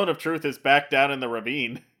 the Zone of Truth is back down in the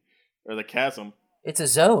ravine. Or the chasm. It's a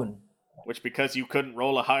zone. Which, because you couldn't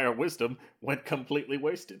roll a higher wisdom, went completely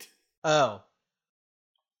wasted. Oh.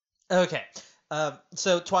 Okay.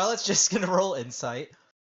 So Twilight's just gonna roll insight.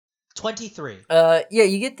 23. Yeah,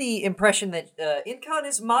 you get the impression that Incon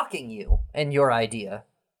is mocking you and your idea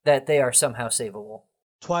that they are somehow savable.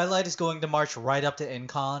 Twilight is going to march right up to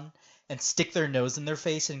Incon and stick their nose in their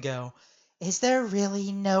face and go, is there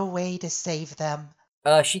really no way to save them?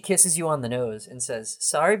 She kisses you on the nose and says,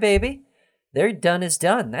 sorry, baby. They're done is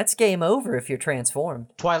done. That's game over if you're transformed.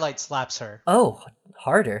 Twilight slaps her. Oh,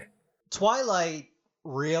 harder. Twilight,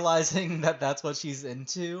 realizing that that's what she's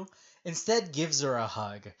into, instead gives her a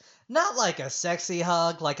hug. Not like a sexy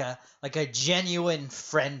hug, like a genuine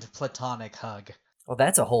friend platonic hug. Well,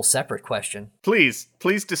 that's a whole separate question. Please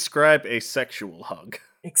describe a sexual hug.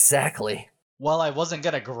 Exactly. Well, I wasn't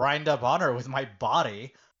gonna grind up on her with my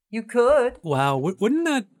body. You could. Wow, wouldn't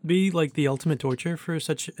that be like the ultimate torture for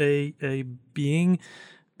such a being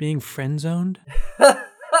friend zoned?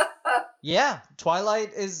 Yeah,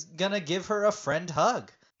 Twilight is gonna give her a friend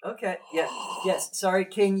hug. Okay, yeah, yes, sorry,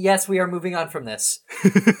 King, yes, we are moving on from this.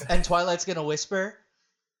 And Twilight's gonna whisper,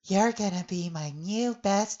 "You're gonna be my new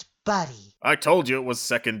best buddy." I told you it was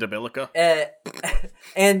second Debilica.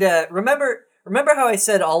 And remember how I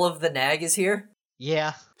said all of the nag is here?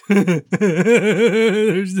 Yeah.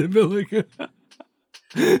 There's the Bilica.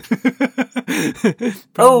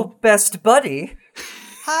 Oh, best buddy.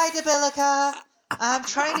 Hi, Debilica. I'm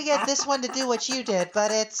trying to get this one to do what you did,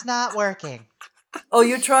 but it's not working. Oh,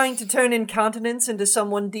 you're trying to turn incontinence into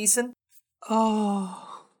someone decent?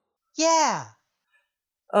 Oh. Yeah.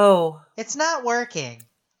 Oh. It's not working.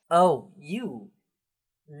 Oh, you.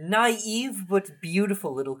 Naive but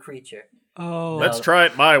beautiful little creature. Oh. Let's try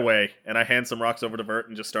it my way. And I hand some rocks over to Vert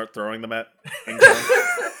and just start throwing them at Incon.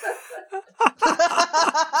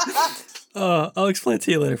 I'll explain it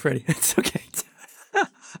to you later, Freddy. It's okay.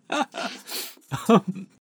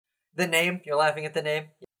 The name? You're laughing at the name?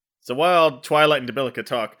 So while Twilight and Debilica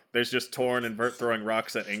talk, there's just Torn and Vert throwing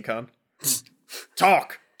rocks at Incon.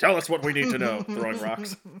 Talk! Tell us what we need to know, throwing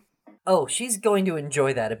rocks. Oh, she's going to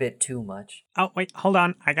enjoy that a bit too much. Oh, wait, hold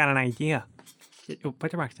on. I got an idea.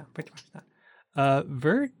 Put the rocks down.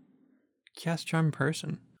 Vert cast Charm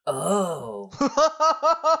Person. Oh.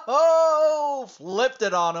 Flipped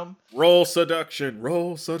it on him. Roll seduction.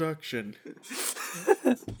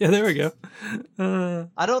 Yeah, there we go.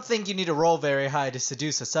 I don't think you need to roll very high to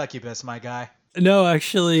seduce a succubus, my guy. No,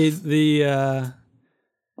 actually, the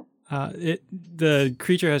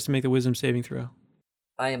creature has to make the wisdom saving throw.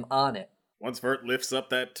 I am on it. Once Vert lifts up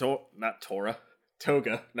that toga.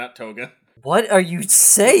 What are you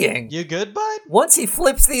saying? You good, bud? Once he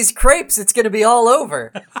flips these crepes, it's gonna be all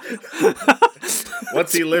over.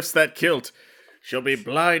 Once he lifts that kilt, she'll be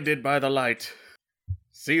blinded by the light.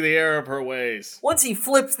 See the error of her ways. Once he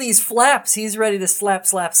flips these flaps, he's ready to slap.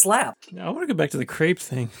 I want to go back to the crepe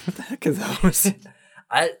thing. What the heck are those?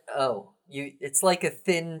 It's like a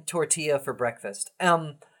thin tortilla for breakfast.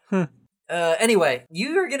 Anyway,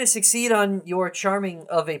 you are gonna succeed on your charming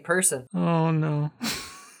of a person. Oh no.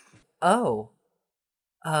 I'm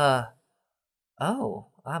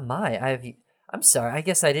sorry. I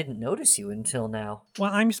guess I didn't notice you until now.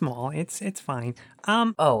 Well, I'm small. It's fine.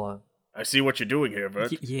 I see what you're doing here,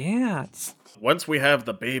 Vert. Yeah. Once we have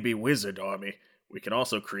the baby wizard army, we can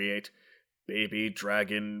also create baby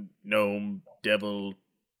dragon, gnome, devil,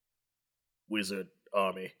 wizard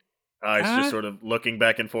army. It's just sort of looking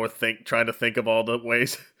back and forth, trying to think of all the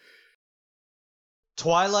ways.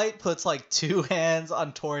 Twilight puts like two hands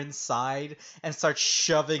on Torn's side and starts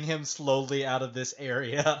shoving him slowly out of this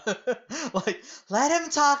area. Like, let him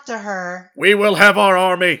talk to her. We will have our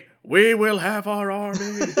army. I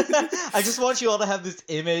just want you all to have this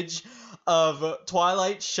image of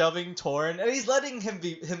Twilight shoving Torn, and he's letting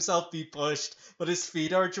himself be pushed, but his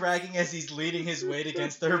feet are dragging as he's leaning his weight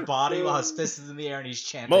against her body while his fist is in the air and he's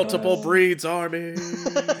chanting. Multiple breeds army.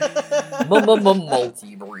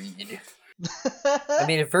 Multi-breed. I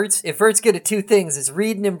mean, if Vert's good at two things, it's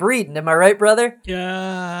reading and breeding. Am I right, brother?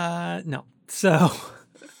 No. So,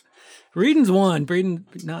 reading's one. Breeding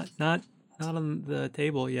not on the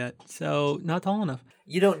table yet. So, not tall enough.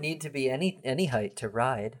 You don't need to be any height to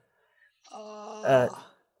ride.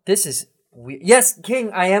 This is weird. Yes, King,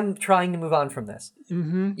 I am trying to move on from this.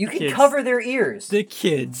 Mm-hmm. You can cover their ears. The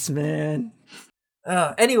kids, man.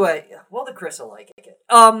 Anyway, well, the Chris will like it.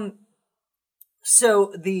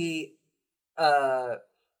 So the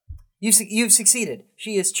you've succeeded.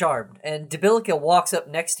 She is charmed, and Debilica walks up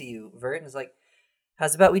next to you, Vert, and is like,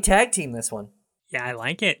 "How's about we tag team this one?" Yeah, I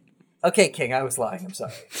like it. Okay, King, I was lying. I'm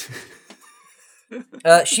sorry.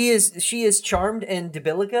 She is charmed, and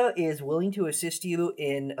Debilica is willing to assist you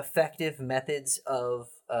in effective methods of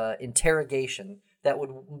interrogation that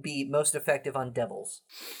would be most effective on devils.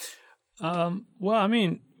 Well, I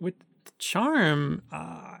mean, with charm,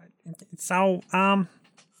 how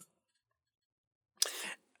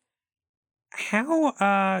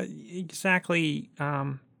exactly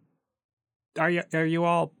are you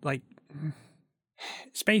all like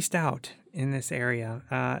spaced out in this area?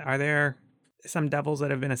 Are there some devils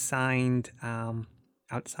that have been assigned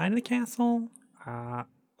outside of the castle,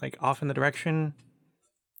 like off in the direction?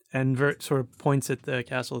 And Vert sort of points at the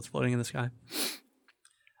castle that's floating in the sky.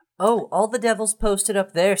 Oh, all the devils posted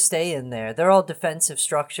up there stay in there. They're all defensive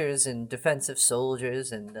structures and defensive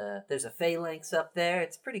soldiers, and there's a phalanx up there.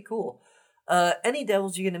 It's pretty cool. Any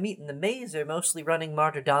devils you're going to meet in the maze are mostly running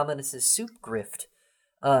Martyr Dominus's soup grift.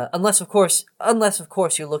 Unless of course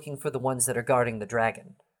you're looking for the ones that are guarding the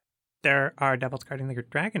dragon. there are devils guarding the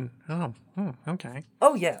dragon. Oh, okay.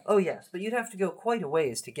 Oh, yeah. Oh, yes. But you'd have to go quite a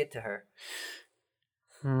ways to get to her.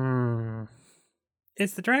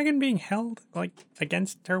 Is the dragon being held, like,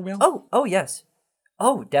 against her will? Oh, yes.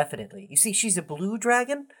 Oh, definitely. You see, she's a blue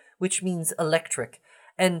dragon, which means electric.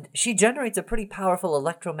 And she generates a pretty powerful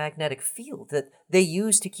electromagnetic field that they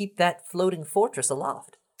use to keep that floating fortress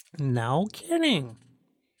aloft. No kidding.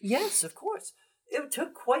 Yes, of course. It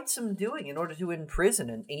took quite some doing in order to imprison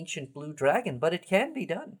an ancient blue dragon, but it can be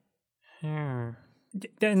done. And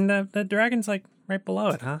the dragon's, like, right below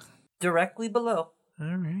it, huh? Directly below.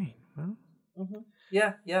 All right. Well.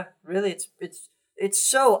 Yeah. Really, it's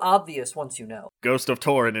so obvious once you know. Ghost of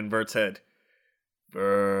Torin in Vert's head.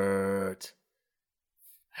 Vert.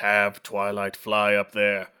 Have Twilight fly up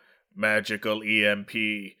there. Magical EMP.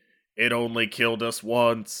 It only killed us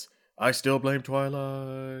once. I still blame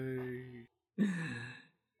Twilight.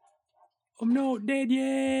 I'm not dead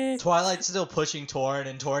yet. Twilight's still pushing Torin,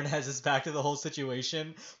 and Torin has his back to the whole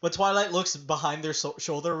situation. But Twilight looks behind their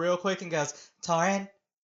shoulder real quick and goes, Torin,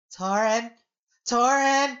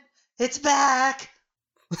 it's back!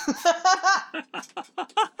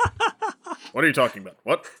 What are you talking about?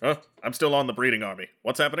 What? Huh? I'm still on the breeding army.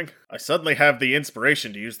 What's happening? I suddenly have the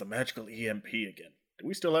inspiration to use the magical EMP again. Do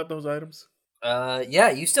we still have those items?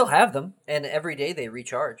 Yeah, you still have them, and every day they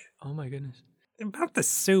recharge. Oh my goodness. About the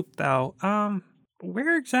soup, though,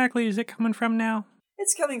 where exactly is it coming from now?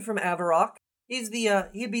 It's coming from Avarok. He'd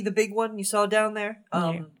be the big one you saw down there.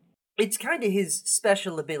 Yeah. It's kind of his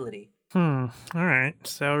special ability. Alright,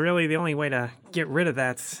 so really the only way to get rid of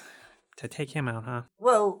that's to take him out, huh?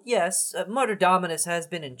 Well, yes, Martyr Dominus has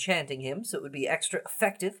been enchanting him, so it would be extra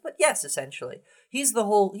effective, but yes, essentially. He's the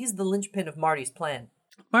linchpin of Marty's plan.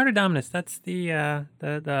 Martyr Dominus, that's the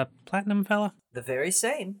platinum fella? The very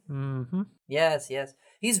same. Mm-hmm. Yes.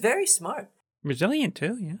 He's very smart. Resilient,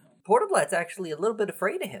 too, yeah. Portablat's actually a little bit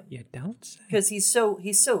afraid of him. You don't say. Because he's so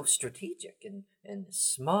strategic and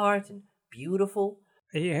smart and beautiful.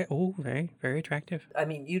 Yeah, very, very attractive. I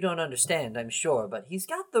mean, you don't understand, I'm sure, but he's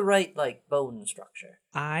got the right, bone structure.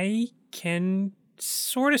 I can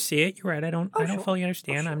sort of see it. You're right. I don't sure. fully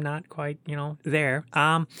understand. Sure. I'm not quite, there.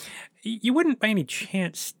 You wouldn't by any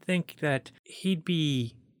chance think that he'd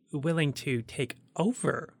be willing to take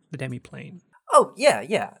over the demiplane? Oh, yeah.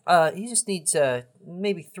 He just needs,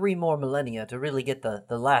 maybe 3 more millennia to really get the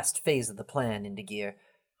last phase of the plan into gear.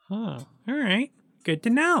 Huh. All right. Good to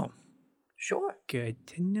know. Sure. Good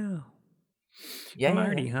to know. Yeah.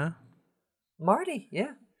 Marty, huh? Marty,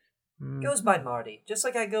 yeah. Goes by Marty, just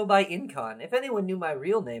like I go by Incon. If anyone knew my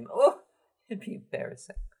real name, it'd be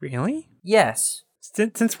embarrassing. Really? Yes.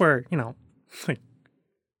 Since we're,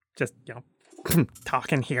 just,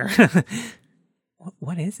 talking here.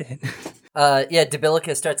 What is it? Yeah,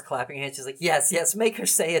 Debilica starts clapping her hands. She's like, yes, make her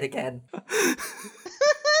say it again.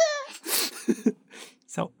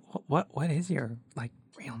 So, what is your,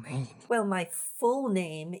 real name? Well, my full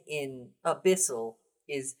name in Abyssal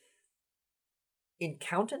is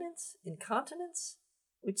Incontinence,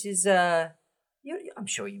 which is, I'm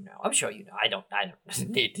sure you know. I don't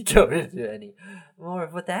need to go into any more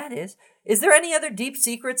of what that is. Is there any other deep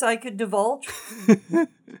secrets I could divulge?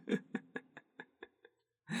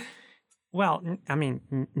 Well, I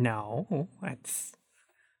mean, no. It's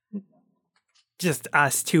just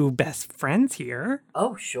us two best friends here.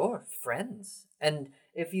 Oh, sure, friends. And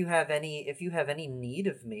if you have any need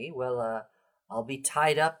of me, well, I'll be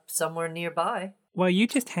tied up somewhere nearby. Well, you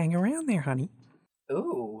just hang around there, honey.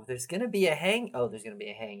 Ooh, there's gonna be a hanging.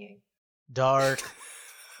 Dark.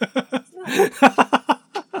 It's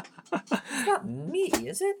not me,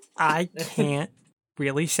 is it? I can't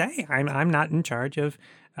really say. I'm not in charge of,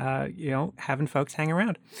 having folks hang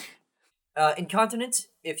around. Incontinence,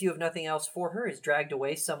 if you have nothing else for her, is dragged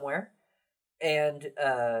away somewhere, and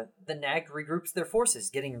the Nag regroups their forces,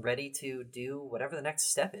 getting ready to do whatever the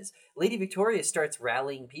next step is. Lady Victoria starts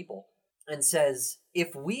rallying people and says,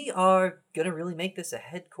 if we are going to really make this a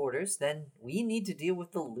headquarters, then we need to deal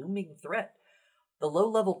with the looming threat. The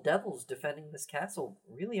low-level devils defending this castle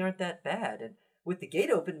really aren't that bad, and with the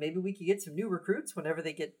gate open, maybe we could get some new recruits whenever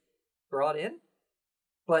they get brought in.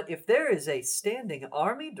 But if there is a standing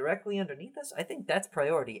army directly underneath us, I think that's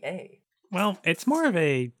priority A. Well, it's more of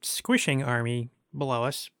a squishing army below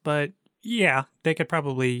us, but yeah, they could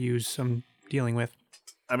probably use some dealing with.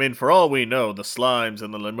 I mean, for all we know, the Slimes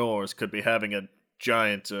and the Lemurs could be having a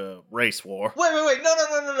giant race war. Wait.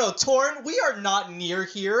 No. Torn, we are not near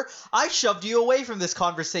here. I shoved you away from this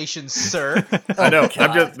conversation, sir. I know.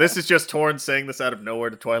 This is just Torn saying this out of nowhere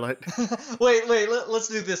to Twilight. Wait. Let's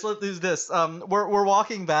do this. We're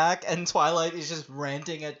walking back, and Twilight is just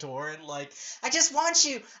ranting at Torn like, I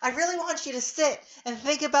really want you to sit and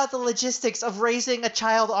think about the logistics of raising a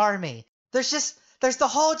child army. There's the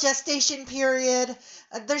whole gestation period.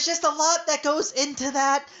 There's just a lot that goes into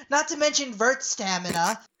that, not to mention Vert's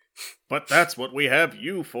stamina. But that's what we have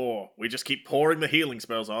you for. We just keep pouring the healing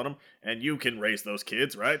spells on them, and you can raise those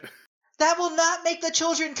kids, right? That will not make the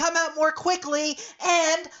children come out more quickly,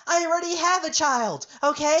 and I already have a child,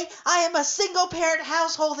 okay? I am a single-parent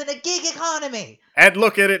household in a gig economy. And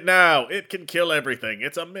look at it now. It can kill everything.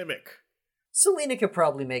 It's a mimic. Selena could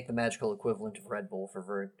probably make the magical equivalent of Red Bull for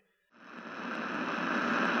Vert.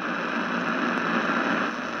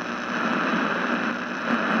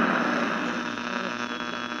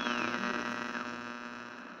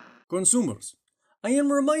 Consumers, I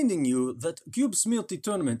am reminding you that Cube Smelty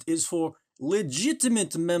Tournament is for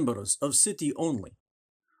legitimate members of City only.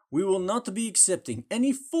 We will not be accepting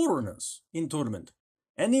any foreigners in tournament.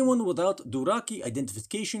 Anyone without Duraki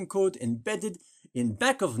identification code embedded in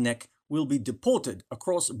back of neck will be deported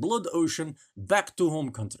across Blood Ocean back to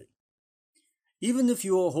home country. Even if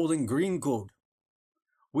you are holding green code.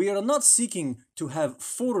 We are not seeking to have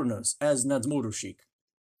foreigners as Nadsmodoshik.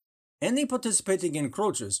 Any participating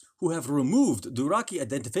encroachers who have removed Duraki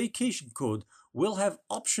identification code will have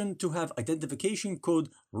option to have identification code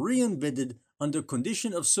re-embedded under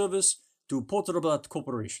condition of service to Potterblatt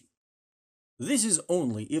Corporation. This is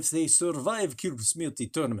only if they survive Cube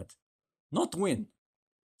Smelty tournament. Not win.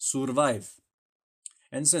 Survive.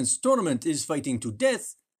 And since tournament is fighting to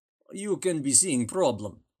death, you can be seeing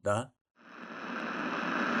problem, da?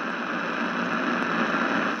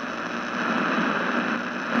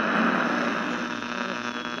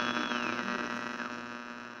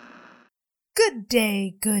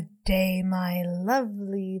 Good day, my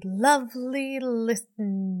lovely, lovely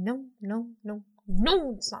listen. No,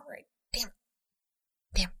 it's not right.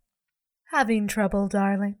 Damn. Having trouble,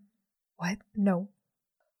 darling? What? No.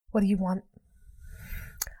 What do you want?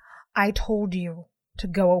 I told you to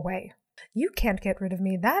go away. You can't get rid of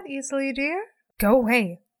me that easily, dear. Go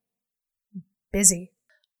away. Busy.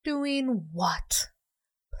 Doing what?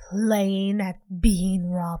 Playing at being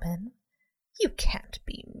Robin? You can't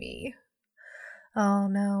be me. Oh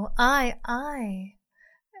no, I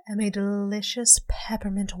am a delicious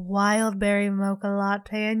peppermint wildberry mocha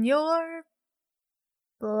latte, and you're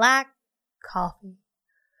black coffee.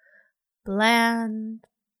 Bland,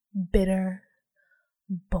 bitter,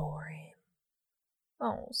 boring.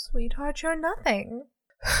 Oh, sweetheart, you're nothing.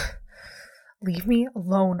 Leave me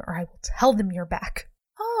alone or I will tell them you're back.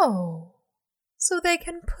 Oh, so they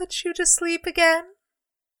can put you to sleep again?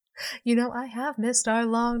 You know, I have missed our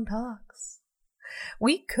long talks.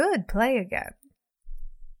 We could play again.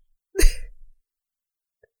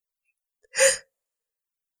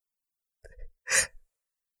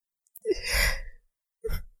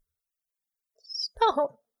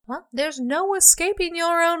 Stop. Well, there's no escaping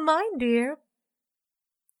your own mind, dear.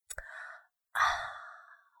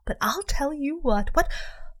 But I'll tell you what.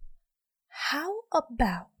 How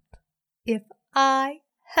about if I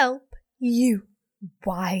help you?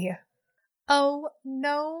 Why? Oh,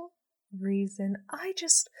 no reason. I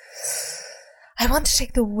want to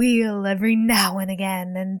take the wheel every now and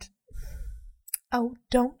again, and oh,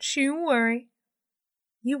 don't you worry.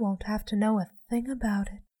 You won't have to know a thing about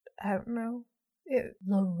it. I don't know.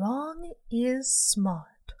 Laurent is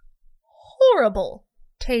smart. Horrible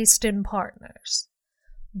taste in partners,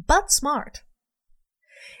 but smart.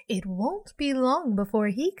 It won't be long before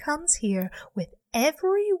he comes here with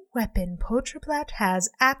every weapon Potterblatt has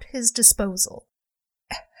at his disposal.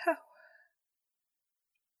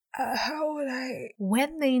 How would I?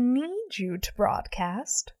 When they need you to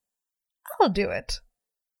broadcast, I'll do it.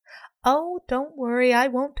 Oh, don't worry, I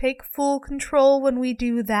won't take full control when we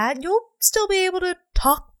do that. You'll still be able to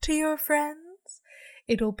talk to your friends.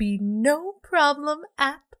 It'll be no problem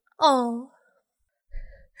at all.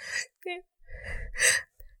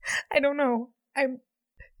 I don't know. I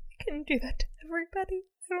can do that to everybody.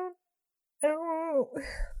 I don't.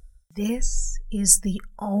 This is the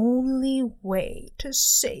only way to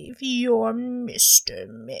save your Mr.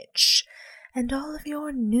 Mitch and all of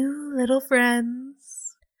your new little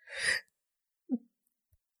friends.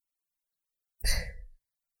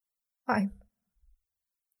 Fine.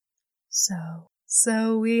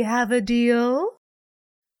 So we have a deal?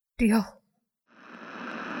 Deal.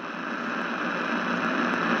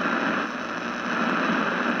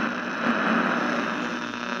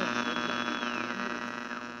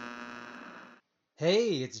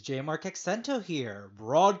 Hey, it's J. Mark Accento here,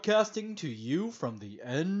 broadcasting to you from the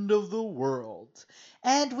end of the world.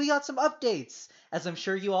 And we got some updates. As I'm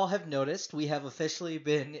sure you all have noticed, we have officially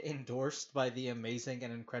been endorsed by the amazing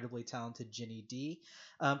and incredibly talented Ginny D.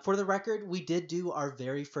 For the record, we did do our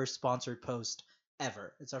very first sponsored post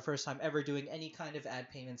ever. It's our first time ever doing any kind of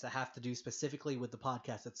ad payments that have to do specifically with the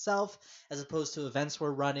podcast itself, as opposed to events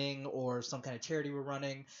we're running or some kind of charity we're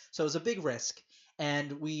running. So it was a big risk.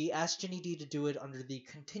 And we asked Ginny D to do it under the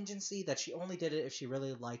contingency that she only did it if she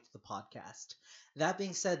really liked the podcast. That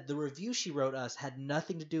being said, the review she wrote us had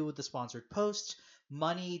nothing to do with the sponsored post.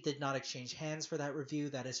 Money did not exchange hands for that review.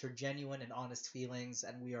 That is her genuine and honest feelings,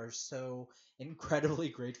 and we are so incredibly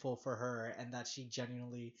grateful for her and that she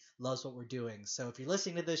genuinely loves what we're doing. So if you're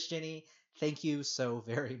listening to this, Ginny, thank you so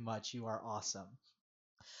very much. You are awesome.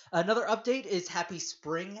 Another update is happy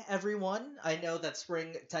spring, everyone. I know that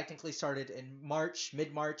spring technically started in March,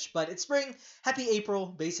 mid-March, but it's spring. Happy April,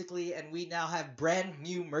 basically, and we now have brand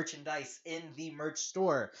new merchandise in the merch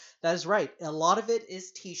store. That is right. A lot of it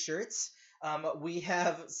is t-shirts. We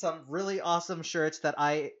have some really awesome shirts that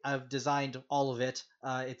I have designed, all of it.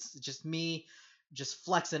 It's just me just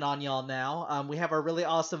flexing on y'all now. We have our really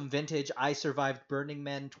awesome vintage I Survived Burning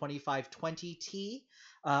Man 2520 tee.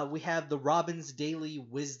 We have the Robin's Daily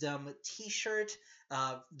Wisdom t-shirt,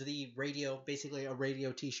 the radio, basically a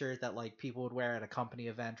radio t-shirt that like people would wear at a company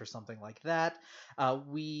event or something like that.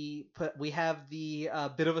 We have the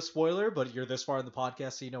bit of a spoiler, but you're this far in the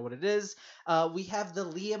podcast, so you know what it is. We have the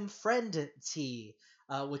Liam Friend tee.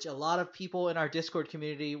 Which a lot of people in our Discord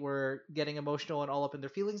community were getting emotional and all up in their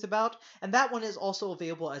feelings about. And that one is also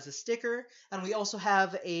available as a sticker. And we also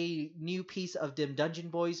have a new piece of Dim Dungeon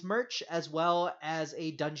Boys merch, as well as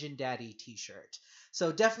a Dungeon Daddy t-shirt.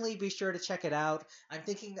 So definitely be sure to check it out. I'm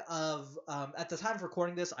thinking of, at the time of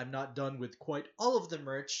recording this, I'm not done with quite all of the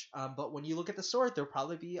merch, but when you look at the store, there'll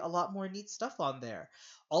probably be a lot more neat stuff on there.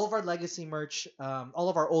 All of our legacy merch, all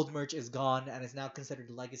of our old merch is gone and is now considered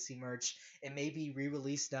legacy merch. It may be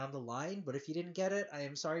re-released down the line, but if you didn't get it, I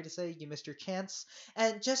am sorry to say you missed your chance.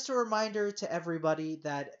 And just a reminder to everybody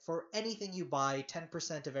that for anything you buy,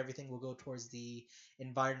 10% of everything will go towards the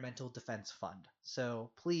Environmental Defense Fund. So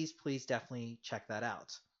please definitely check that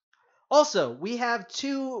out. Also, we have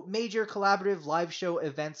 2 major collaborative live show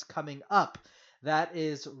events coming up. That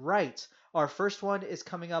is right. Our first one is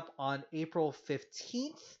coming up on April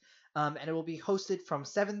 15th, and it will be hosted from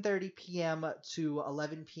 7:30 p.m. to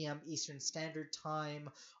 11 p.m. Eastern Standard Time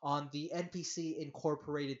on the NPC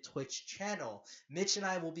Incorporated Twitch channel. Mitch and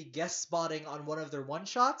I will be guest spotting on one of their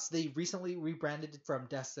one-shots. They recently rebranded it from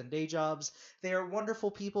Deaths and Day Jobs. They are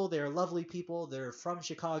wonderful people. They are lovely people. They're from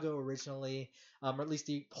Chicago originally, or at least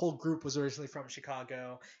the whole group was originally from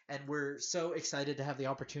Chicago, and we're so excited to have the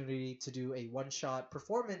opportunity to do a one-shot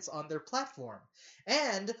performance on their platform.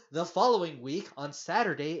 And the following week, on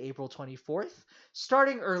Saturday, April 24th,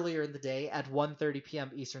 starting earlier in the day at 1:30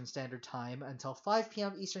 p.m. Eastern Standard Time until 5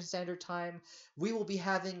 p.m. Eastern Standard Time, we will be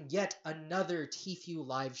having yet another TFU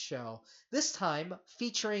live show, this time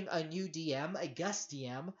featuring a new DM, a guest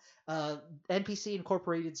DM, NPC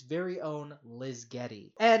Incorporated's very own Liz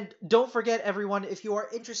Getty. And don't forget, everyone, if you are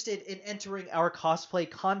interested in entering our cosplay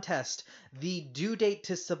contest, the due date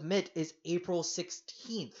to submit is April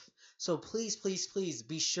 16th. So please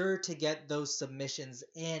be sure to get those submissions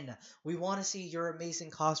in. We want to see your amazing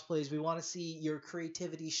cosplays. We want to see your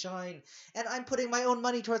creativity shine. And I'm putting my own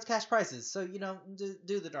money towards cash prizes. So,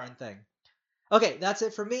 do the darn thing. Okay, that's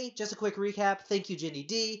it for me. Just a quick recap. Thank you, Ginny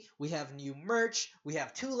D. We have new merch. We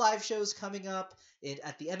have 2 live shows coming up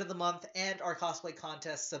at the end of the month. And our cosplay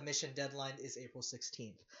contest submission deadline is April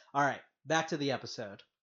 16th. All right, back to the episode.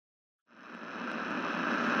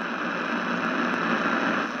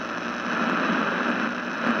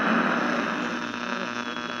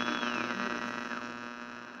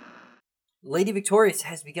 Lady Victorious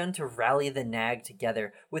has begun to rally the Nag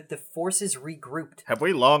together, with the forces regrouped. Have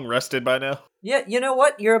we long rested by now? Yeah, you know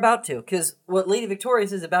what? You're about to, because what Lady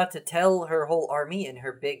Victorious is about to tell her whole army in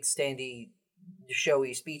her big, standy,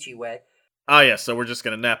 showy, speechy way. Ah, yes, so we're just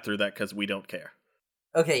gonna nap through that because we don't care.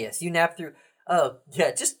 Okay, yes, you nap through... Oh,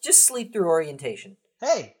 yeah, just sleep through orientation.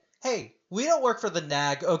 Hey, we don't work for the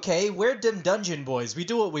NAG, okay? We're Dim Dungeon Boys. We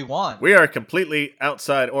do what we want. We are a completely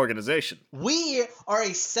outside organization. We are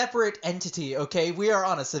a separate entity, okay? We are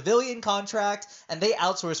on a civilian contract, and they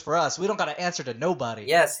outsource for us. We don't gotta answer to nobody.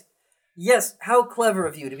 Yes, how clever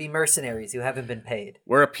of you to be mercenaries who haven't been paid.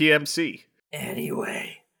 We're a PMC.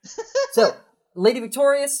 Anyway. So, Lady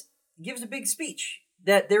Victorious gives a big speech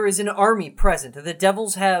that there is an army present. The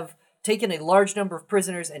devils have taken a large number of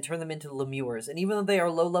prisoners and turned them into lemures, and even though they are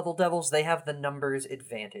low-level devils, they have the numbers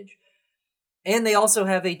advantage. And they also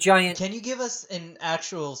have a giant... Can you give us an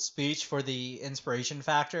actual speech for the inspiration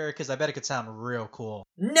factor? Because I bet it could sound real cool.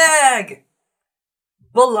 Nag!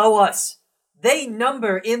 Below us. They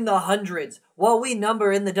number in the hundreds, while we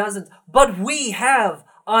number in the dozens. But we have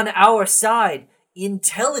on our side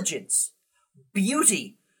intelligence,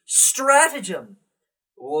 beauty, stratagem,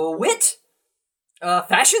 wit,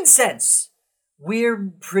 fashion sense.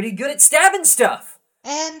 We're pretty good at stabbing stuff.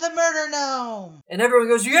 And the murder gnome! And everyone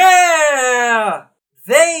goes, yeah!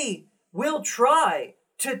 They will try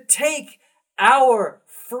to take our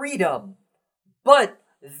freedom, but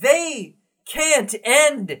they can't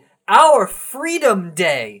end our Freedom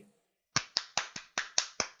Day.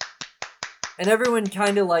 And everyone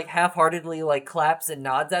kind of like half-heartedly like claps and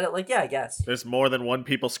nods at it like, yeah, I guess. There's more than one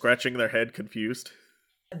people scratching their head confused.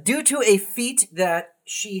 Due to a feat that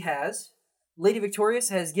she has, Lady Victorious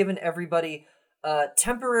has given everybody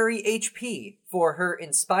temporary HP for her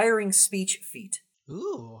inspiring speech feat.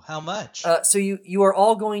 Ooh, how much? So you are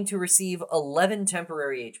all going to receive 11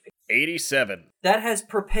 temporary HP. 87. That has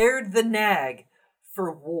prepared the nag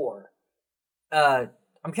for war. I'm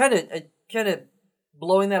kind of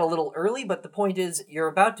blowing that a little early, but the point is you're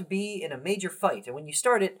about to be in a major fight, and when you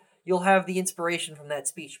start it, you'll have the inspiration from that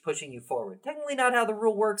speech pushing you forward. Technically not how the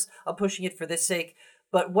rule works. I'm pushing it for this sake.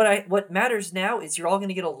 But what matters now is you're all going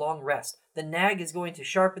to get a long rest. The nag is going to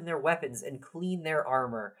sharpen their weapons and clean their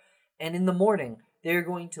armor. And in the morning, they're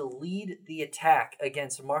going to lead the attack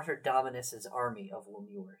against Martyr Dominus's army of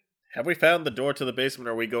Lemure. Have we found the door to the basement,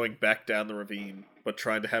 or are we going back down the ravine, but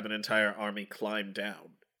trying to have an entire army climb down?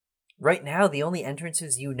 Right now, the only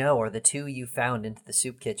entrances you know are the two you found into the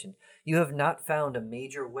soup kitchen. You have not found a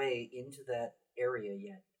major way into that area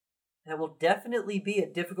yet. That will definitely be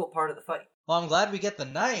a difficult part of the fight. Well, I'm glad we get the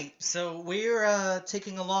night, so we're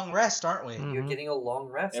taking a long rest, aren't we? You're getting a long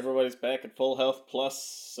rest. Everybody's back at full health,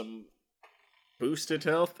 plus some boosted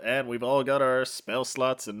health, and we've all got our spell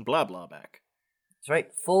slots and blah blah back. That's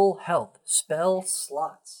right, full health, spell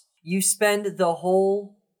slots. You spend the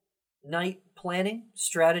whole night planning,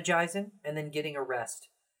 strategizing, and then getting a rest.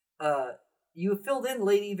 You have filled in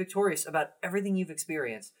Lady Victorious about everything you've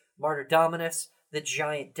experienced. Martyr Dominus, the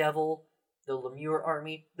giant devil, the Lemure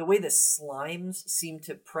army, the way the slimes seem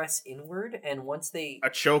to press inward, and once they... A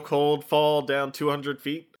chokehold fall down 200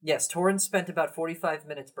 feet? Yes, Torrin spent about 45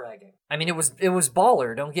 minutes bragging. I mean, it was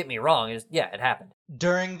baller, don't get me wrong. It happened.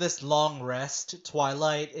 During this long rest,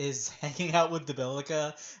 Twilight is hanging out with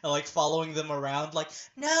Debilica and, like, following them around, like,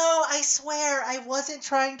 no, I swear, I wasn't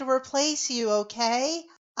trying to replace you, okay?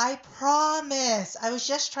 I promise. I was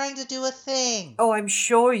just trying to do a thing. Oh, I'm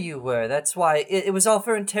sure you were. That's why. It was all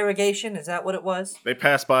for interrogation? Is that what it was? They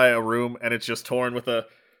pass by a room, and it's just torn with a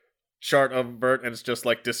chart of Vert, and it's just,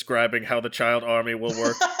 like, describing how the child army will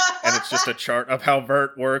work. And it's just a chart of how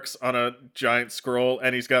Vert works on a giant scroll,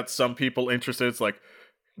 and he's got some people interested. It's like,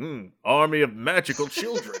 army of magical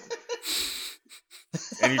children.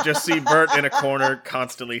 And you just see Vert in a corner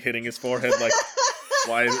constantly hitting his forehead like,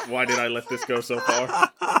 why did I let this go so far?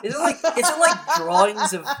 Is it like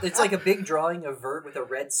drawings of... It's like a big drawing of Vert with a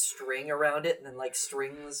red string around it, and then like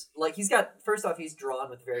strings... Like he's got... First off, he's drawn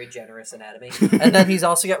with very generous anatomy. And then he's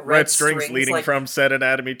also got red strings leading from said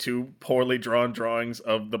anatomy to poorly drawn drawings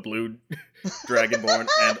of the blue Dragonborn,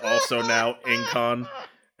 and also now Incon.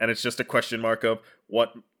 And it's just a question mark of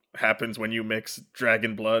what happens when you mix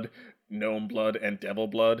dragon blood, gnome blood, and devil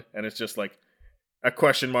blood. And it's just like a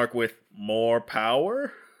question mark with more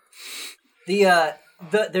power?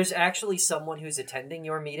 There's actually someone who's attending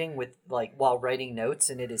your meeting with like while writing notes,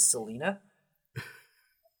 and it is Selena.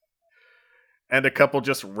 And a couple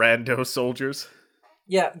just rando soldiers.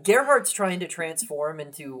 Yeah, Gerhardt's trying to transform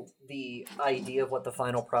into the idea of what the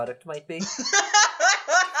final product might be.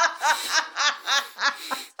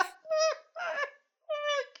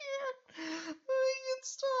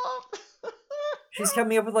 She's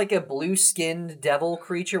coming up with like a blue-skinned devil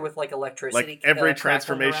creature with like electricity. Like every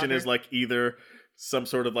transformation is like either some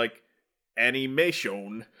sort of like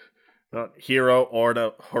animation, not hero or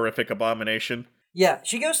a horrific abomination. Yeah,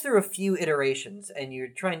 she goes through a few iterations, and you're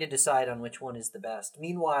trying to decide on which one is the best.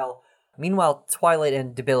 Meanwhile, Twilight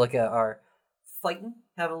and Debilica are fighting,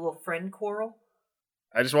 have a little friend quarrel.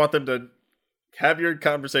 I just want them to have your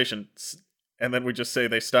conversation, and then we just say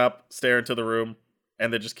they stop, stare into the room,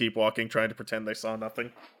 and they just keep walking, trying to pretend they saw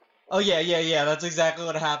nothing. Oh yeah, that's exactly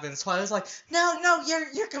what happens. Twilight's like, no,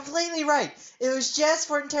 you're completely right. It was just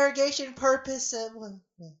for interrogation purpose.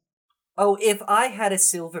 Oh, if I had a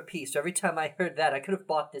silver piece, every time I heard that, I could have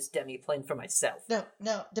bought this demi-plane for myself. No,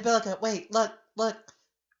 Debilica, wait, look.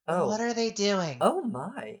 Oh. What are they doing? Oh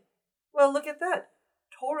my. Well, look at that.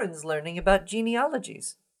 Torrin's learning about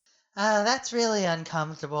genealogies. That's really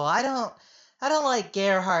uncomfortable. I don't like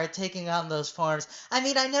Gerhardt taking on those forms. I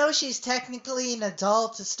mean, I know she's technically an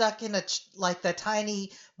adult stuck in like the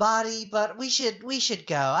tiny body, but we should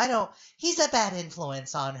go. He's a bad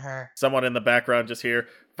influence on her. Someone in the background just here.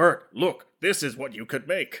 Vert, look, this is what you could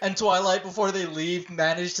make. And Twilight, before they leave,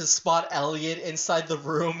 managed to spot Elliot inside the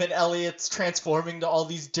room, and Elliot's transforming to all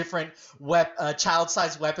these different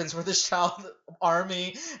child-sized weapons for this child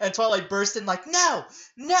army. And Twilight burst in like, no,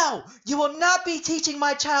 you will not be teaching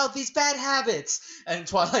my child these bad habits. And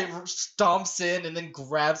Twilight stomps in and then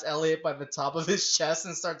grabs Elliot by the top of his chest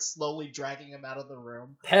and starts slowly dragging him out of the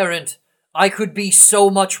room. Parent, I could be so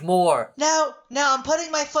much more. No, I'm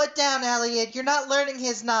putting my foot down, Elliot. You're not learning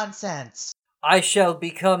his nonsense. I shall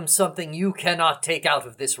become something you cannot take out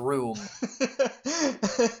of this room.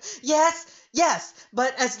 Yes,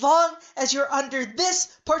 but as long as you're under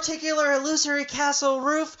this particular illusory castle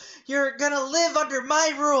roof, you're gonna live under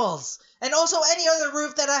my rules. And also any other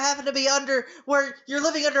roof that I happen to be under where you're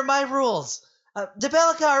living under my rules.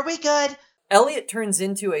 Debelica, are we good? Elliot turns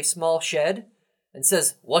into a small shed and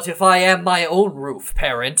says, "What if I am my own roof,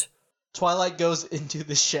 parent?" Twilight goes into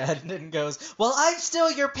the shed and goes, well, I'm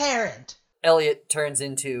still your parent. Elliot turns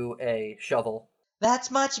into a shovel.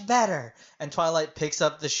 That's much better. And Twilight picks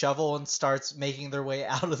up the shovel and starts making their way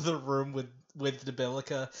out of the room with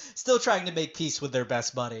Debelica, still trying to make peace with their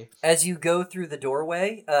best buddy. As you go through the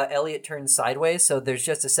doorway, Elliot turns sideways, so there's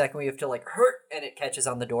just a second where you have to, hurt, and it catches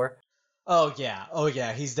on the door. Oh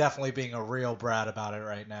yeah, he's definitely being a real brat about it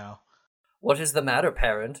right now. What is the matter,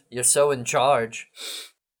 parent? You're so in charge.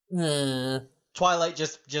 Twilight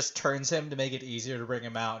just turns him to make it easier to bring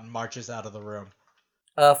him out and marches out of the room.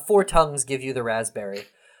 4 tongues give you the raspberry.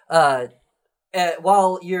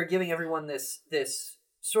 While you're giving everyone this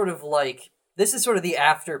sort of this is sort of the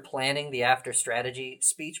after planning, the after strategy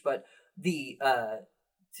speech, but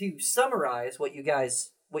to summarize what you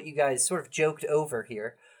guys sort of joked over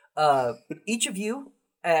here, each of you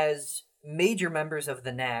as major members of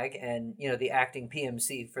the NAG and the acting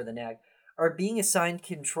PMC for the NAG are being assigned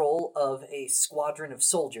control of a squadron of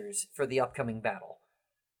soldiers for the upcoming battle.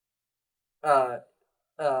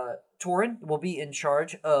 Torin will be in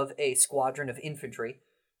charge of a squadron of infantry.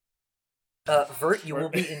 Vert, you will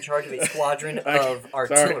be in charge of a squadron of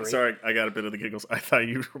artillery. Sorry, I got a bit of the giggles. I thought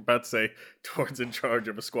you were about to say Torin's in charge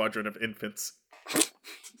of a squadron of infants.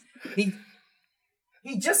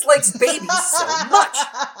 He just likes babies so much.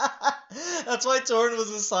 That's why Torin was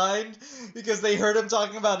assigned, because they heard him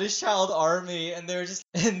talking about his child army, and they're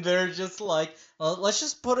just like, well, let's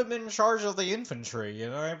just put him in charge of the infantry. He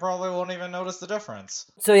probably won't even notice the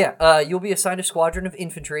difference. So yeah, you'll be assigned a squadron of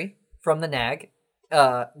infantry from the NAG.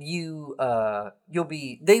 They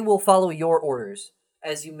will follow your orders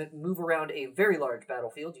as you move around a very large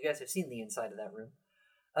battlefield. You guys have seen the inside of that room.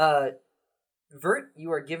 Vert,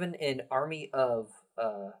 you are given an army of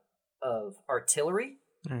artillery,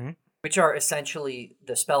 which are essentially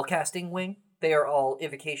the spellcasting wing. They are all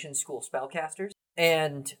Evocation School spellcasters.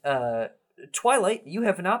 And Twilight, you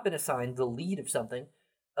have not been assigned the lead of something.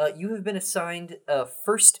 You have been assigned a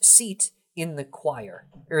first seat in the choir,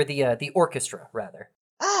 or the orchestra, rather.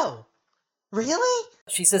 Oh, really?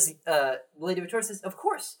 She says, Lady Victoria says, of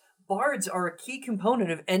course, bards are a key component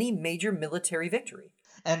of any major military victory.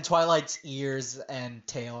 And Twilight's ears and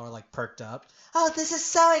tail are perked up. Oh, this is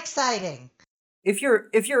so exciting. If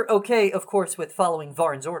you're okay, of course, with following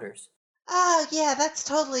Varn's orders. Oh, yeah, that's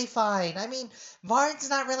totally fine. I mean, Varn's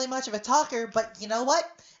not really much of a talker, but you know what?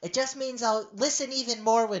 It just means I'll listen even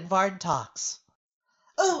more when Varn talks.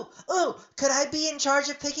 Oh, could I be in charge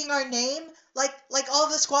of picking our name? Like all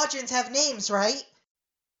the squadrons have names, right?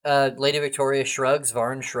 Lady Victoria shrugs,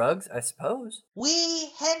 Varn shrugs, I suppose.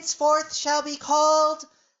 We henceforth shall be called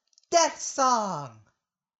Death Song.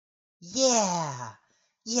 Yeah,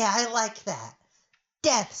 I like that.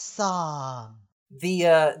 Death Song.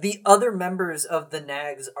 The other members of the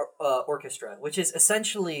NAG's orchestra, which is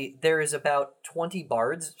essentially, there is about 20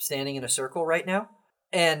 bards standing in a circle right now,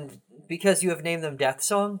 and because you have named them Death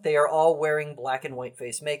Song, they are all wearing black and white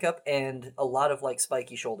face makeup and a lot of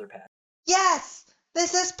spiky shoulder pads. Yes!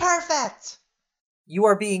 This is perfect! You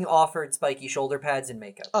are being offered spiky shoulder pads and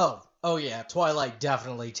makeup. Oh yeah, Twilight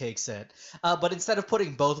definitely takes it. But instead of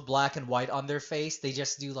putting both black and white on their face, they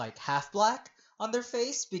just do half black on their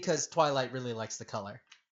face, because Twilight really likes the color.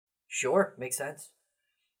 Sure, makes sense.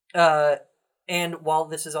 And while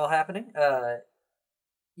this is all happening,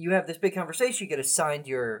 you have this big conversation, you get assigned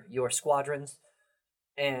your squadrons,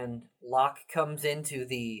 and Locke comes into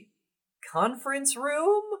the conference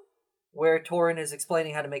room where Torin is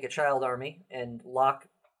explaining how to make a child army, and Locke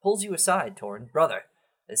pulls you aside, Torin. Brother,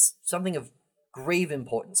 there's something of grave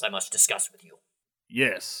importance I must discuss with you.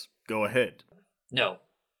 Yes, go ahead. No,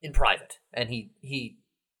 in private. And he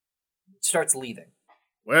starts leaving.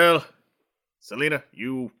 Well, Selena,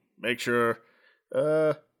 you make sure,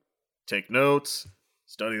 take notes,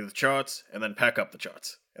 study the charts, and then pack up the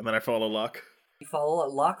charts. And then I follow Locke. You follow.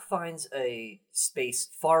 Locke finds a space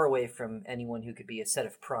far away from anyone who could be a set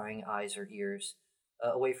of prying eyes or ears,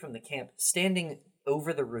 away from the camp, standing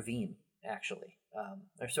over the ravine, actually.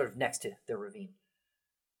 Or sort of next to the ravine.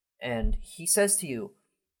 And he says to you,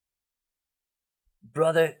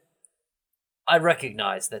 "Brother, I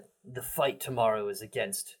recognize that the fight tomorrow is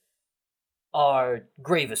against our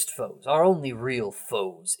gravest foes, our only real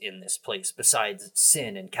foes in this place, besides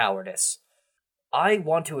sin and cowardice. I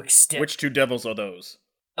want to extend..." Which two devils are those?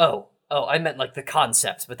 Oh, I meant like the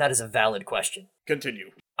concepts, but that is a valid question.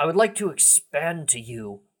 Continue. I would like to expand to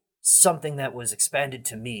you something that was expanded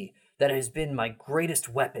to me that has been my greatest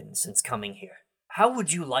weapon since coming here. How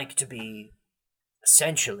would you like to be,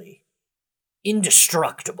 essentially,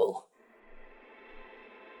 indestructible?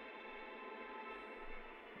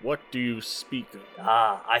 What do you speak of?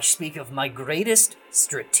 I speak of my greatest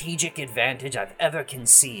strategic advantage I've ever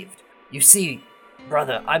conceived. You see,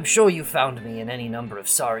 brother, I'm sure you found me in any number of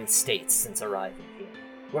sorry states since arriving here,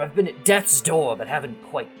 where I've been at death's door but haven't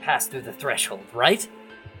quite passed through the threshold, right?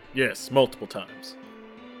 Yes, multiple times.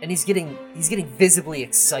 And he's getting visibly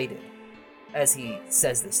excited as he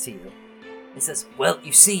says this to you. He says, "Well,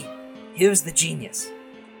 you see, here's the genius.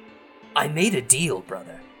 I made a deal,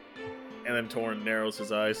 brother." And then Torrin narrows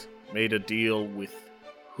his eyes. Made a deal with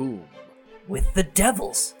whom? With the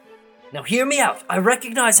devils. Now hear me out. I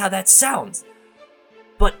recognize how that sounds.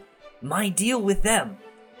 But my deal with them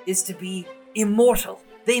is to be immortal.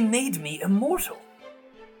 They made me immortal.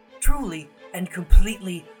 Truly and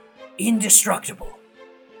completely indestructible.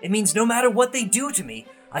 It means no matter what they do to me,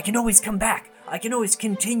 I can always come back. I can always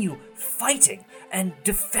continue fighting and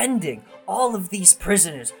defending all of these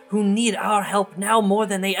prisoners who need our help now more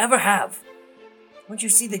than they ever have. Don't you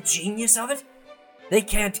see the genius of it? They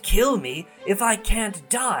can't kill me if I can't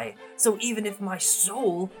die, so even if my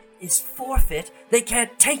soul is forfeit, they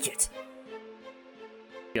can't take it.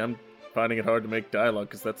 I'm finding it hard to make dialogue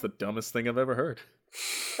because that's the dumbest thing I've ever heard.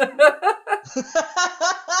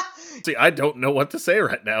 See, I don't know what to say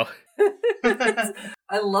right now.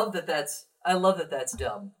 I love that that's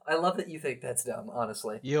dumb. I love that you think that's dumb,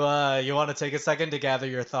 honestly. You want to take a second to gather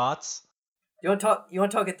your thoughts? You want to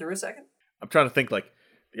talk it through a second? I'm trying to think, like,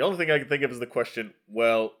 the only thing I can think of is the question,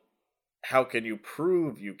 well, how can you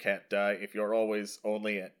prove you can't die if you're always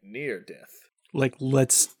only at near death? Like,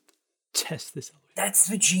 let's test this out. That's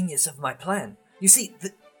the genius of my plan. You see,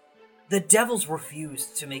 the devils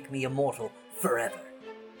refused to make me immortal forever.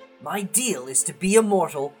 My deal is to be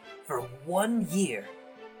immortal for 1 year.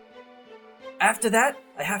 After that,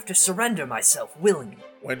 I have to surrender myself willingly.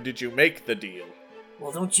 When did you make the deal?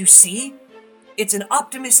 Well, don't you see? It's an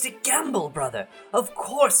optimistic gamble, brother. Of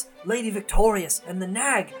course, Lady Victorious and the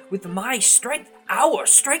Nag, with my strength, our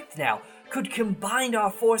strength now, could combine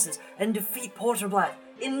our forces and defeat Porterblatt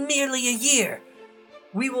in merely a year.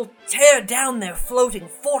 We will tear down their floating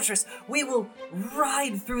fortress. We will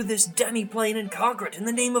ride through this demiplane and conquer it in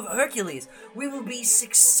the name of Hercules. We will be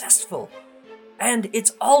successful. And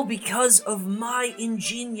it's all because of my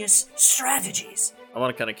ingenious strategies. I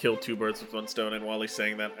want to kind of kill two birds with one stone, and while he's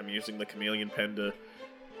saying that, I'm using the chameleon pen to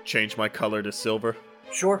change my color to silver.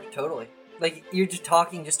 Sure, totally. Like, you're just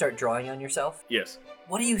talking, just start drawing on yourself? Yes.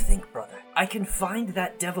 What do you think, brother? I can find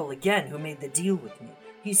that devil again who made the deal with me.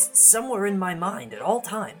 He's somewhere in my mind at all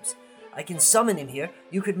times. I can summon him here,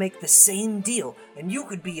 you could make the same deal, and you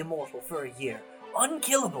could be immortal for a year.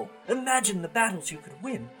 Unkillable. Imagine the battles you could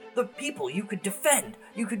win, the people you could defend.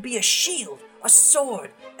 You could be a shield, a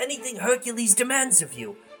sword, anything Hercules demands of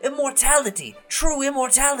you. Immortality, true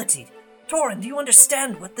immortality. Torrin, do you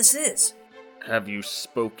understand what this is? Have you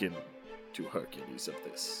spoken to Hercules of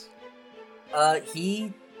this?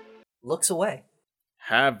 He looks away.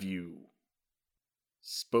 Have you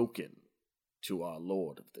spoken to our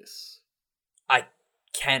lord of this? I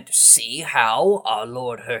can't see how our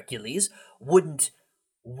Lord Hercules wouldn't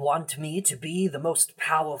want me to be the most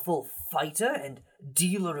powerful fighter and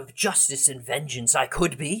dealer of justice and vengeance I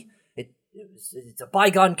could be. It's a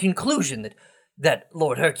bygone conclusion that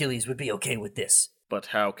Lord Hercules would be okay with this. But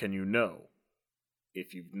how can you know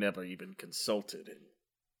if you've never even consulted him?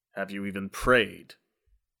 Have you even prayed?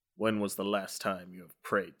 When was the last time you have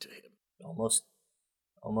prayed to him?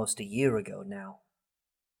 Almost a year ago now,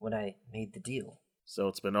 when I made the deal. So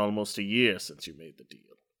it's been almost a year since you made the deal.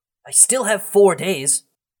 I still have 4 days.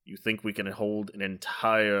 You think we can hold an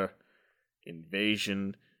entire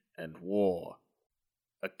invasion and war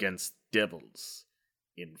against devils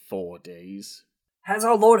in 4 days. Has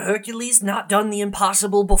our Lord Hercules not done the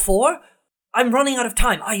impossible before? I'm running out of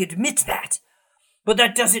time, I admit that. But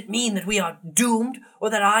that doesn't mean that we are doomed,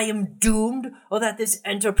 or that I am doomed, or that this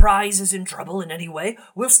enterprise is in trouble in any way.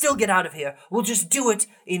 We'll still get out of here. We'll just do it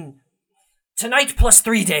in tonight plus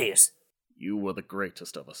 3 days. You were the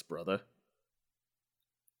greatest of us, brother.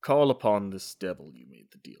 Call upon this devil you made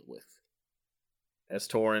the deal with. As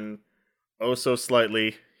Torin, oh so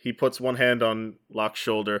slightly, he puts one hand on Locke's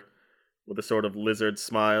shoulder with a sort of lizard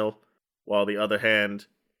smile, while the other hand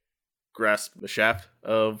grasps the shaft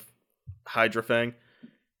of Hydrafang.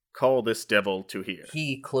 Call this devil to here.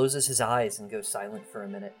 He closes his eyes and goes silent for a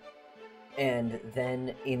minute. And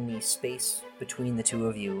then, in the space between the two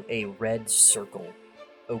of you, a red circle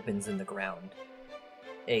opens in the ground.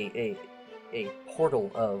 A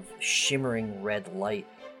portal of shimmering red light,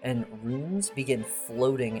 and runes begin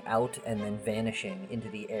floating out and then vanishing into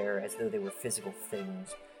the air as though they were physical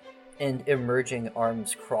things. And emerging,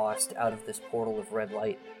 arms crossed, out of this portal of red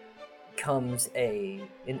light comes an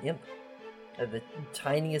imp. The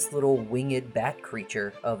tiniest little winged bat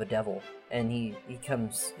creature of a devil. And he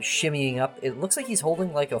comes shimmying up. It looks like he's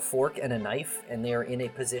holding like a fork and a knife, and they're in a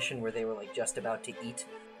position where they were like just about to eat.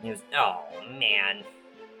 And he goes, "Oh man.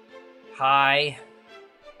 Hi.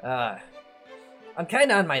 I'm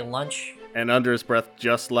kinda on my lunch." And under his breath,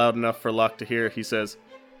 just loud enough for Locke to hear, he says,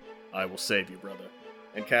 "I will save you, brother."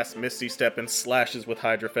 And casts Misty Step and slashes with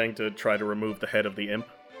Hydrafang to try to remove the head of the imp.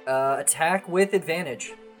 Attack with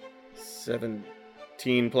advantage.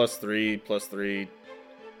 17 plus 3.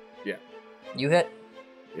 Yeah. You hit.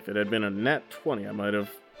 If it had been a nat 20, I might have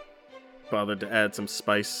bothered to add some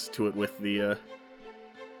spice to it with the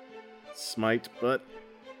smite, but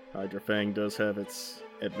Hydrafang does have its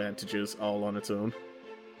advantages all on its own.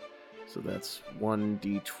 So that's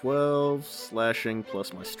 1d12 slashing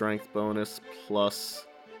plus my strength bonus plus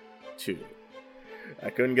 2. I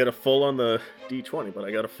couldn't get a full on the d20, but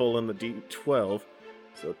I got a full on the d12.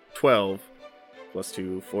 So 12 plus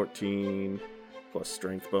 2, 14 plus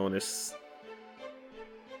strength bonus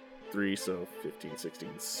 3, so 15,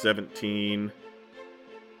 16, 17.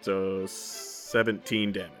 So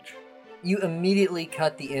 17 damage. You immediately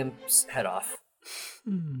cut the imp's head off.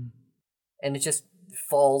 And it just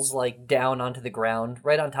falls like down onto the ground,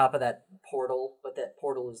 right on top of that portal, but that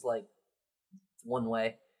portal is like one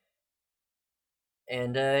way.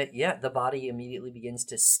 And the body immediately begins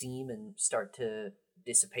to steam and start to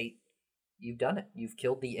dissipate. You've done it. You've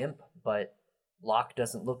killed the imp, but Locke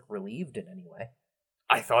doesn't look relieved in any way.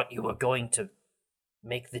 I thought you were going to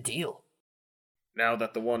make the deal. Now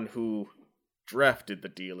that the one who drafted the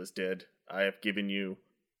deal is dead, I have given you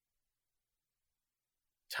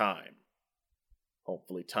time.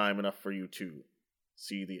 Hopefully time enough for you to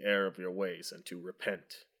see the error of your ways and to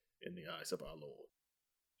repent in the eyes of our Lord.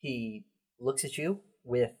 He looks at you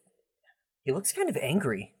he looks kind of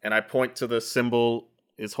angry. And I point to the symbol,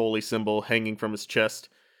 his holy symbol, hanging from his chest,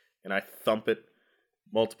 and I thump it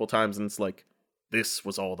multiple times, and it's like, this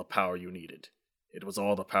was all the power you needed. It was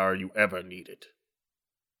all the power you ever needed.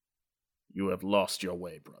 You have lost your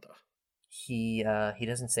way, brother. He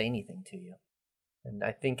doesn't say anything to you. And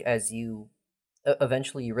I think as you...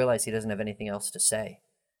 eventually you realize he doesn't have anything else to say.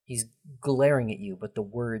 He's glaring at you, but the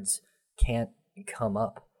words can't come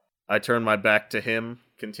up. I turn my back to him,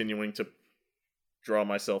 continuing to draw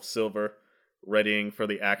myself silver, readying for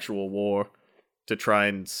the actual war to try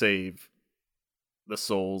and save the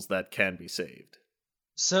souls that can be saved.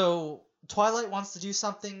 So, Twilight wants to do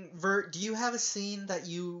something. Vert, do you have a scene that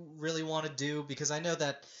you really want to do? Because I know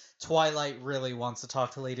that Twilight really wants to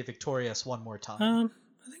talk to Lady Victorious one more time.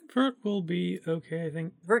 I think Vert will be okay, I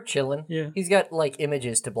think. Vert chillin'. Yeah. He's got, like,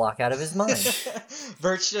 images to block out of his mind.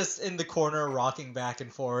 Vert's just in the corner rocking back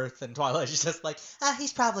and forth, and Twilight's just like,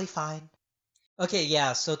 he's probably fine. Okay,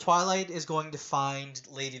 yeah, so Twilight is going to find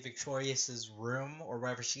Lady Victorious's room, or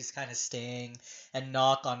wherever she's kind of staying, and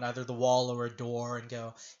knock on either the wall or a door and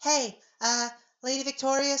go, "Hey, Lady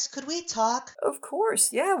Victorious, could we talk?" Of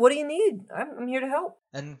course, yeah, what do you need? I'm here to help.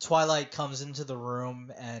 And Twilight comes into the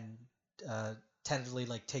room and tentatively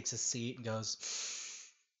takes a seat and goes,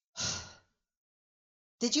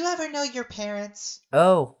 "Did you ever know your parents?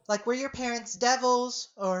 Oh. Were your parents devils,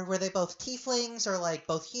 or were they both tieflings, or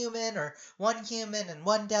both human, or one human and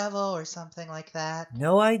one devil, or something like that?"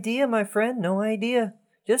 No idea, my friend, no idea.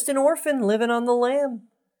 Just an orphan living on the lam.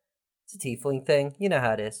 It's a tiefling thing, you know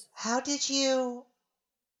how it is. How did you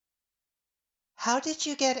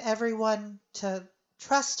get everyone to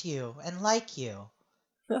trust you and like you?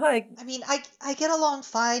 I mean, I get along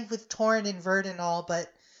fine with Torin and Vert and all,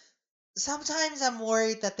 but sometimes I'm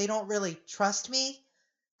worried that they don't really trust me.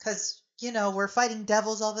 'Cause, we're fighting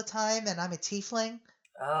devils all the time and I'm a tiefling.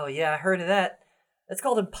 Oh, yeah, I heard of that. That's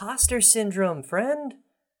called imposter syndrome, friend.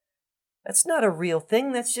 That's not a real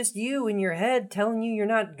thing. That's just you in your head telling you you're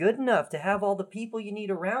not good enough to have all the people you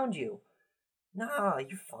need around you. Nah,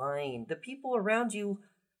 you're fine. The people around you,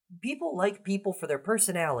 people like people for their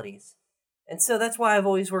personalities. And so that's why I've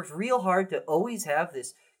always worked real hard to always have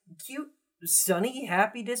this cute, sunny,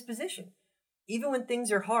 happy disposition. Even when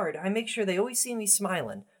things are hard, I make sure they always see me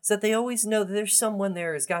smiling, so that they always know that there's someone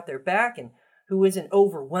there who's got their back and who isn't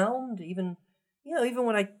overwhelmed, even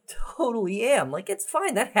when I totally am. Like, it's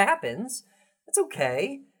fine, that happens. That's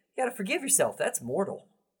okay. You gotta forgive yourself, that's mortal.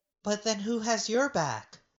 But then who has your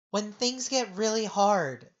back? When things get really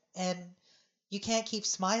hard and you can't keep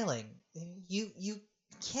smiling, you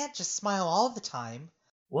can't just smile all the time.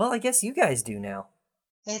 Well, I guess you guys do now.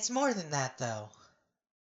 It's more than that, though.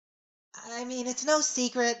 I mean, it's no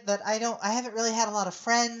secret that I haven't really had a lot of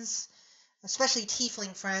friends, especially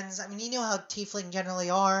tiefling friends. I mean, you know how tiefling generally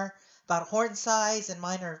are, about horn size, and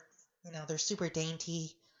mine are, they're super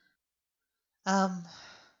dainty.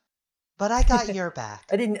 But I got your back.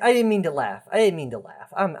 I didn't mean to laugh.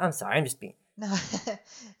 I'm sorry. I'm just being. No,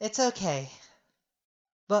 it's okay.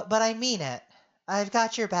 But I mean it. I've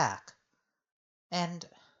got your back. And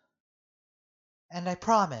I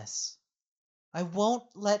promise I won't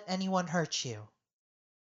let anyone hurt you.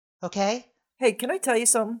 Okay? Hey, can I tell you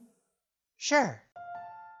something? Sure.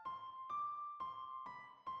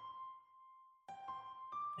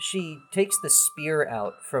 She takes the spear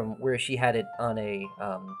out from where she had it on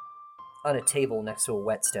a table next to a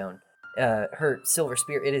whetstone. Her silver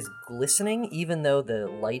spear, it is glistening, even though the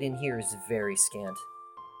light in here is very scant.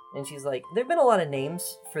 And she's like, there've been a lot of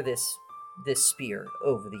names for this spear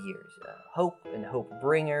over the years. Hope and Hope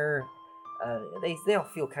Bringer. They all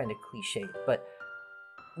feel kind of cliched, but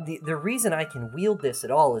the reason I can wield this at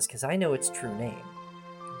all is because I know its true name.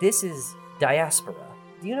 This is Diaspora.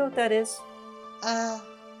 Do you know what that is?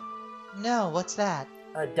 No, what's that?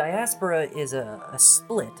 A diaspora is a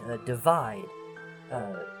split, a divide,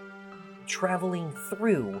 traveling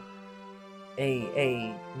through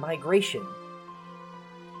a migration.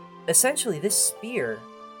 Essentially, this spear,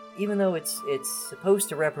 even though it's supposed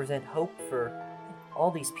to represent hope for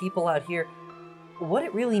all these people out here, what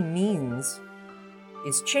it really means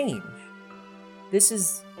is change. This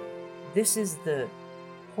is the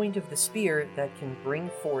point of the spear that can bring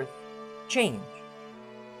forth change.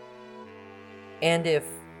 And if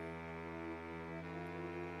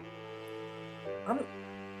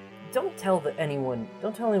don't tell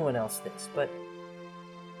anyone else this, but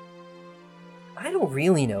I don't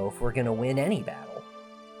really know if we're gonna win any battle.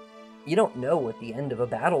 You don't know what the end of a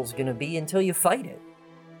battle's gonna be until you fight it.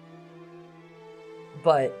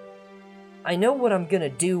 But I know what I'm gonna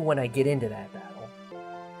do when I get into that battle.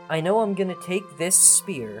 I know I'm gonna take this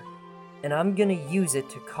spear and I'm gonna use it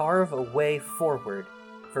to carve a way forward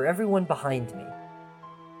for everyone behind me.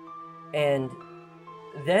 And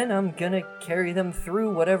then I'm gonna carry them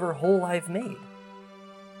through whatever hole I've made.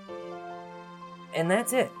 And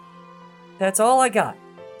that's it. That's all I got.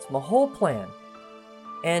 It's my whole plan.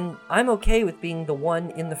 And I'm okay with being the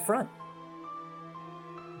one in the front.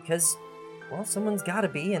 Because, well, someone's gotta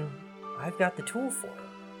be, and I've got the tool for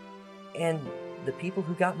it. And the people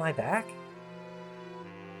who got my back,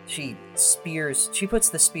 she puts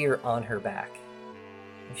the spear on her back.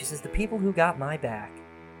 And she says, the people who got my back,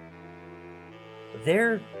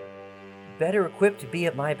 they're better equipped to be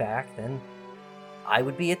at my back than I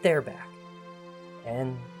would be at their back.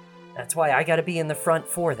 And that's why I gotta be in the front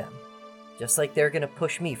for them. Just like they're gonna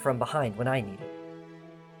push me from behind when I need it.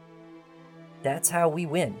 That's how we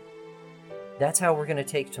win. That's how we're gonna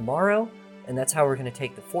take tomorrow, and that's how we're gonna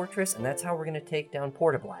take the fortress, and that's how we're gonna take down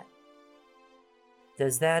Portablat.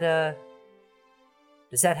 Does that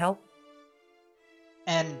help?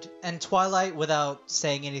 And Twilight, without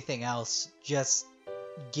saying anything else, just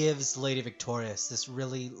gives Lady Victorious this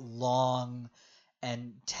really long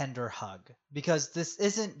and tender hug. Because this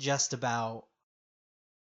isn't just about,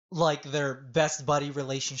 like, their best buddy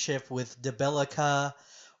relationship with Debilica,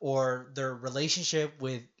 or their relationship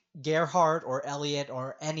with Gerhardt or Elliot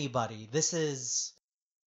or anybody. This is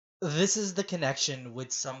the connection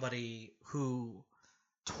with somebody who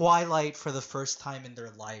Twilight, for the first time in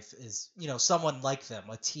their life, is, someone like them,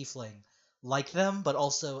 a tiefling like them, but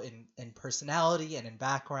also in personality and in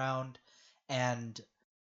background, and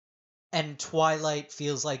Twilight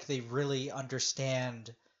feels like they really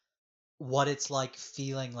understand what it's like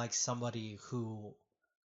feeling like somebody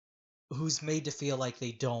who's made to feel like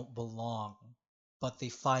they don't belong, but they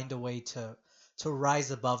find a way to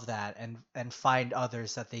rise above that and find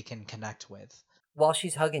others that they can connect with. while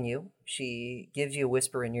she's hugging you, she gives you a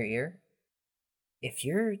whisper in your ear. If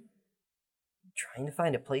you're trying to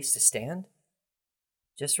find a place to stand,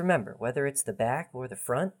 just remember, whether it's the back or the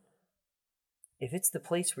front, if it's the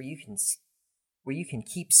place where you can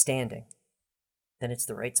keep standing, then it's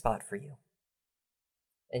the right spot for you.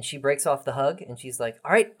 And she breaks off the hug, and she's like,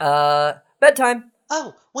 all right, bedtime.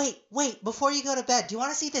 Oh, wait, before you go to bed, do you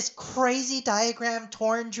want to see this crazy diagram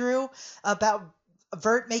Torn drew about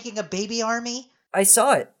Vert making a baby army? I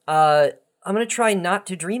saw it. I'm gonna try not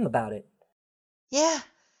to dream about it. Yeah,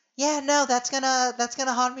 no, that's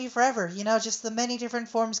gonna haunt me forever. You know, just the many different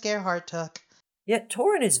forms Gerhardt took. Yeah,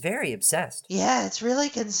 Torin is very obsessed. Yeah, it's really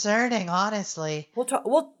concerning, honestly.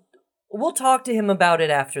 We'll talk to him about it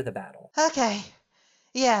after the battle. Okay.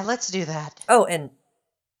 Yeah, let's do that. Oh, and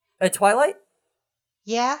Twilight?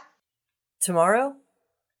 Yeah? Tomorrow?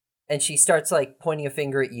 And she starts, like, pointing a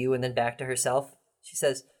finger at you and then back to herself. She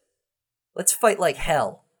says, let's fight like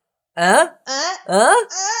hell. Huh?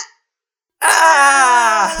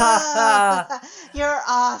 Ah! You're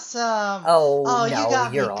awesome. Oh, no, you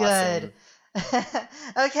got you're me good.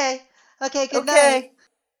 Okay, good night. Okay.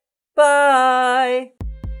 Bye.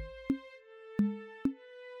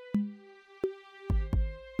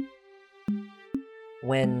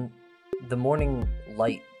 When the morning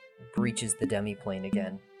light breaches the demiplane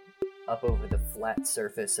again, up over the flat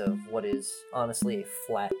surface of what is honestly a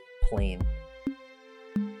flat plain,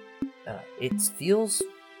 it feels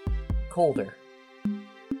colder.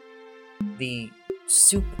 The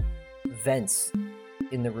soup vents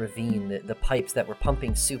in the ravine, the pipes that were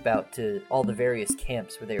pumping soup out to all the various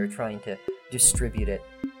camps where they were trying to distribute it,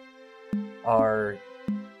 are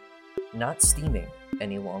not steaming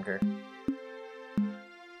any longer.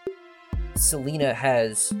 Selena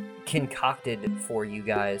has concocted for you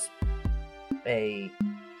guys a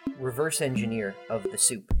reverse engineer of the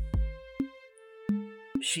soup.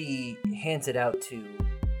 She hands it out to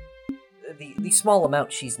the small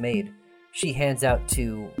amount she's made. She hands out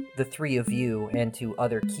to the three of you and to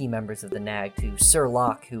other key members of the NAG, to Sir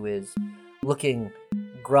Locke, who is looking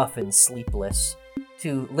gruff and sleepless,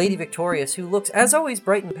 to Lady Victorious, who looks, as always,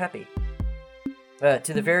 bright and peppy,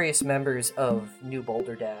 to the various members of New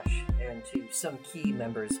Boulder Dash, and to some key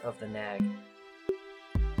members of the NAG.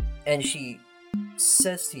 And she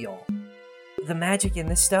says to y'all, the magic in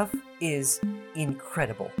this stuff is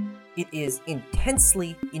incredible. It is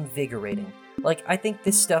intensely invigorating. Like, I think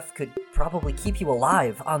this stuff could probably keep you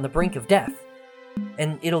alive on the brink of death.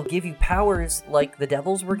 And it'll give you powers like the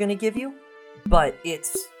devils were gonna give you, but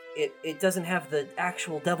it doesn't have the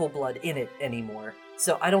actual devil blood in it anymore.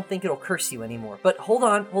 So I don't think it'll curse you anymore. But hold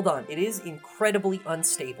on. It is incredibly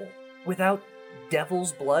unstable. Without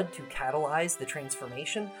devil's blood to catalyze the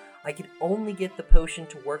transformation, I could only get the potion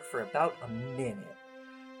to work for about a minute.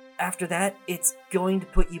 After that, it's going to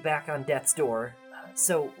put you back on death's door.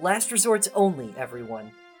 So, last resorts only,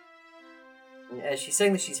 everyone. As she's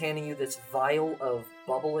saying this, she's handing you this vial of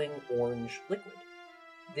bubbling orange liquid.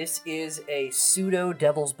 This is a pseudo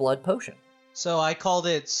devil's blood potion. So I called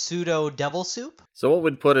it pseudo devil soup? So what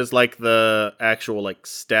would put as like the actual like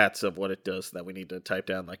stats of what it does that we need to type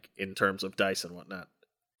down like in terms of dice and whatnot?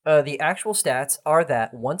 The actual stats are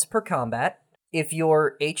that once per combat, if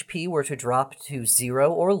your HP were to drop to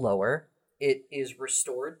 0 or lower, it is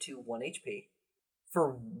restored to 1 HP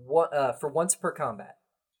for once per combat.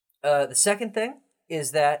 The second thing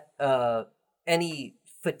is that any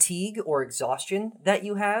fatigue or exhaustion that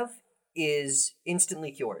you have is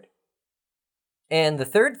instantly cured. And the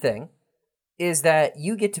third thing is that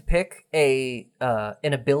you get to pick an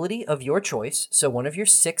ability of your choice, so one of your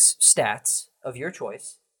 6 stats of your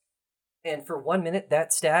choice. And for 1 minute,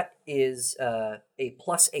 that stat is a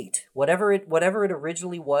 +8. Whatever it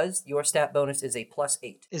originally was, your stat bonus is a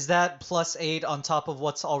 +8. Is that +8 on top of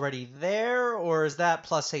what's already there, or is that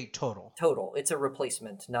 +8 total? Total. It's a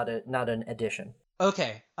replacement, not an addition.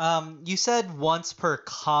 Okay. You said once per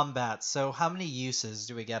combat, so how many uses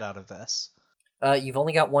do we get out of this? You've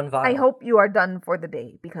only got 1 vial. I hope you are done for the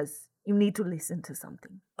day, because you need to listen to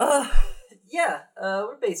something. Yeah.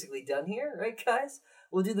 We're basically done here, right, guys?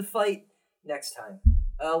 We'll do the fight next time.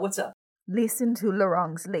 What's up? Listen to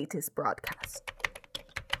Laurent's latest broadcast.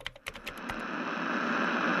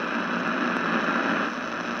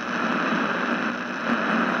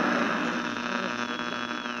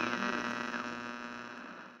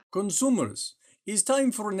 Consumers, it's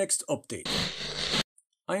time for next update.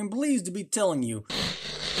 I am pleased to be telling you,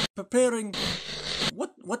 preparing...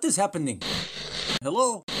 What is happening?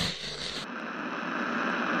 Hello?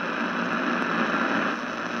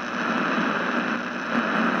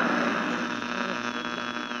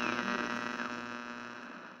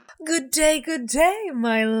 Good day,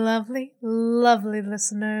 my lovely, lovely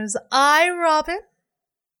listeners. I, Robin,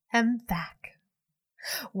 am back.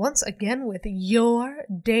 Once again with your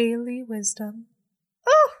daily wisdom.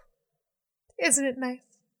 Oh, isn't it nice?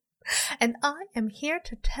 And I am here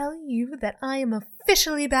to tell you that I am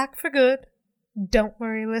officially back for good. Don't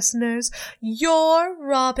worry, listeners. Your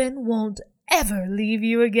Robin won't ever leave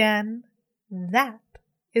you again. That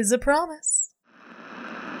is a promise.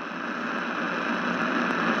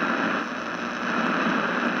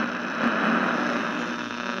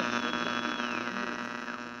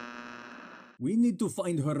 We need to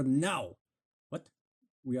find her now. What?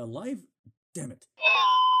 We are live? Damn it.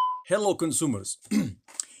 Hello, consumers.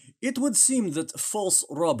 It would seem that False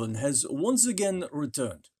Robin has once again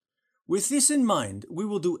returned. With this in mind, we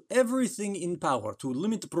will do everything in power to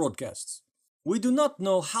limit broadcasts. We do not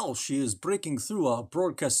know how she is breaking through our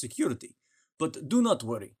broadcast security, but do not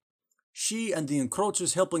worry. She and the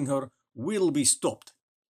encroachers helping her will be stopped.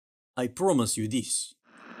 I promise you this.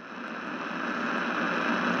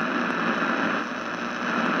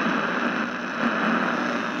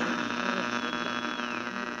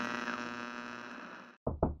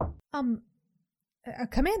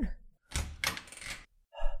 Come in.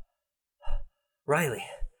 Riley,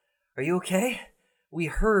 are you okay? We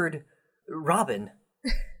heard Robin.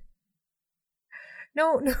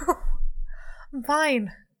 No, I'm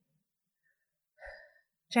fine.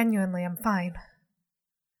 Genuinely, I'm fine.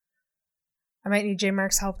 I might need J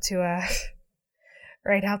Mark's help to,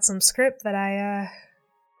 write out some script, but I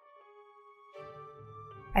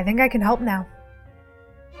think I can help now.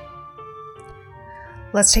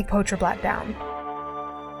 Let's take Poacher Blatt down.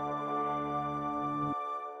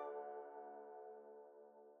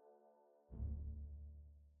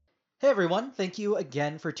 Hey everyone, thank you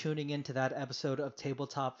again for tuning in to that episode of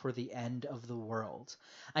Tabletop for the End of the World.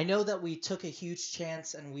 I know that we took a huge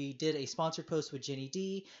chance and we did a sponsored post with Ginny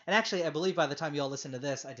D, and actually I believe by the time you all listen to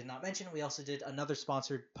this, I did not mention, we also did another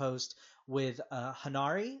sponsored post with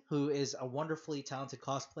Hanari, who is a wonderfully talented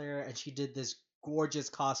cosplayer, and she did this gorgeous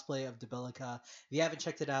cosplay of Debilica. If you haven't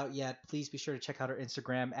checked it out yet, please be sure to check out her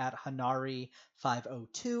Instagram at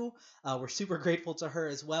Hanari502. We're super grateful to her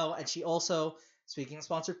as well, and she also, speaking of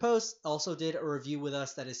sponsored posts, also did a review with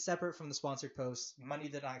us that is separate from the sponsored posts. Money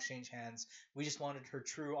did not exchange hands. We just wanted her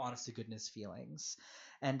true, honest-to-goodness feelings.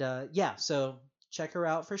 And yeah, so check her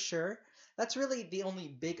out for sure. That's really the only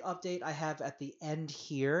big update I have at the end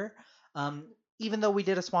here. Even though we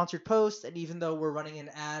did a sponsored post, and even though we're running an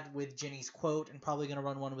ad with Ginny's quote, and probably going to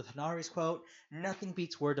run one with Hanari's quote, nothing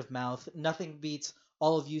beats word of mouth. Nothing beats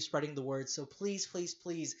all of you spreading the word. So please, please,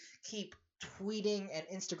 please keep tweeting and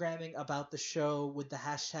Instagramming about the show with the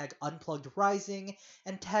hashtag UnpluggedRising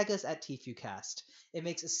and tag us at TFUcast. It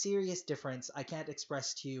makes a serious difference. I can't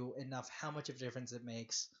express to you enough how much of a difference it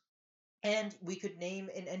makes. And we could name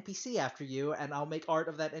an NPC after you, and I'll make art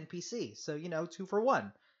of that NPC. So, 2 for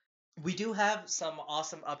 1. We do have some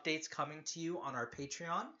awesome updates coming to you on our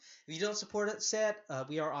Patreon. If you don't support us yet,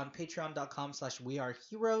 we are on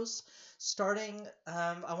patreon.com/weareheroes. Starting,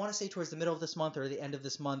 I want to say towards the middle of this month or the end of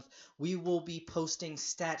this month, we will be posting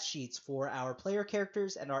stat sheets for our player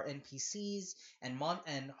characters and our NPCs and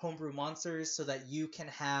homebrew monsters so that you can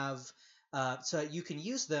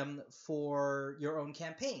use them for your own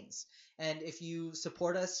campaigns. And if you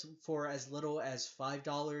support us for as little as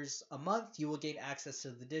 $5 a month, you will gain access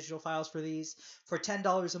to the digital files for these. For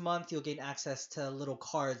 $10 a month, you'll gain access to little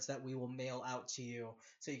cards that we will mail out to you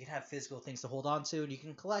so you can have physical things to hold on to, and you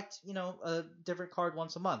can collect, a different card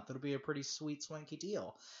once a month. It'll be a pretty sweet, swanky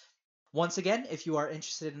deal. Once again, if you are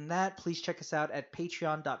interested in that, please check us out at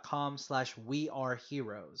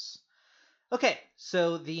patreon.com/weareheroes. Okay,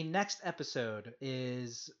 so the next episode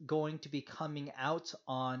is going to be coming out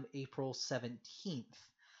on April 17th.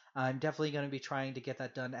 I'm definitely going to be trying to get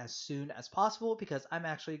that done as soon as possible because I'm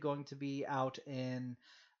actually going to be out in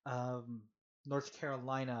North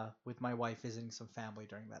Carolina with my wife visiting some family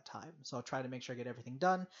during that time. So I'll try to make sure I get everything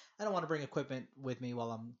done. I don't want to bring equipment with me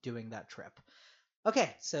while I'm doing that trip.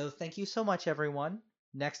 Okay, so thank you so much, everyone.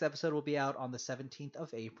 Next episode will be out on the 17th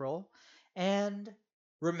of April. And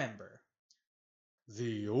remember,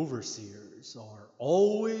 the Overseers are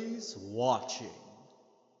always watching.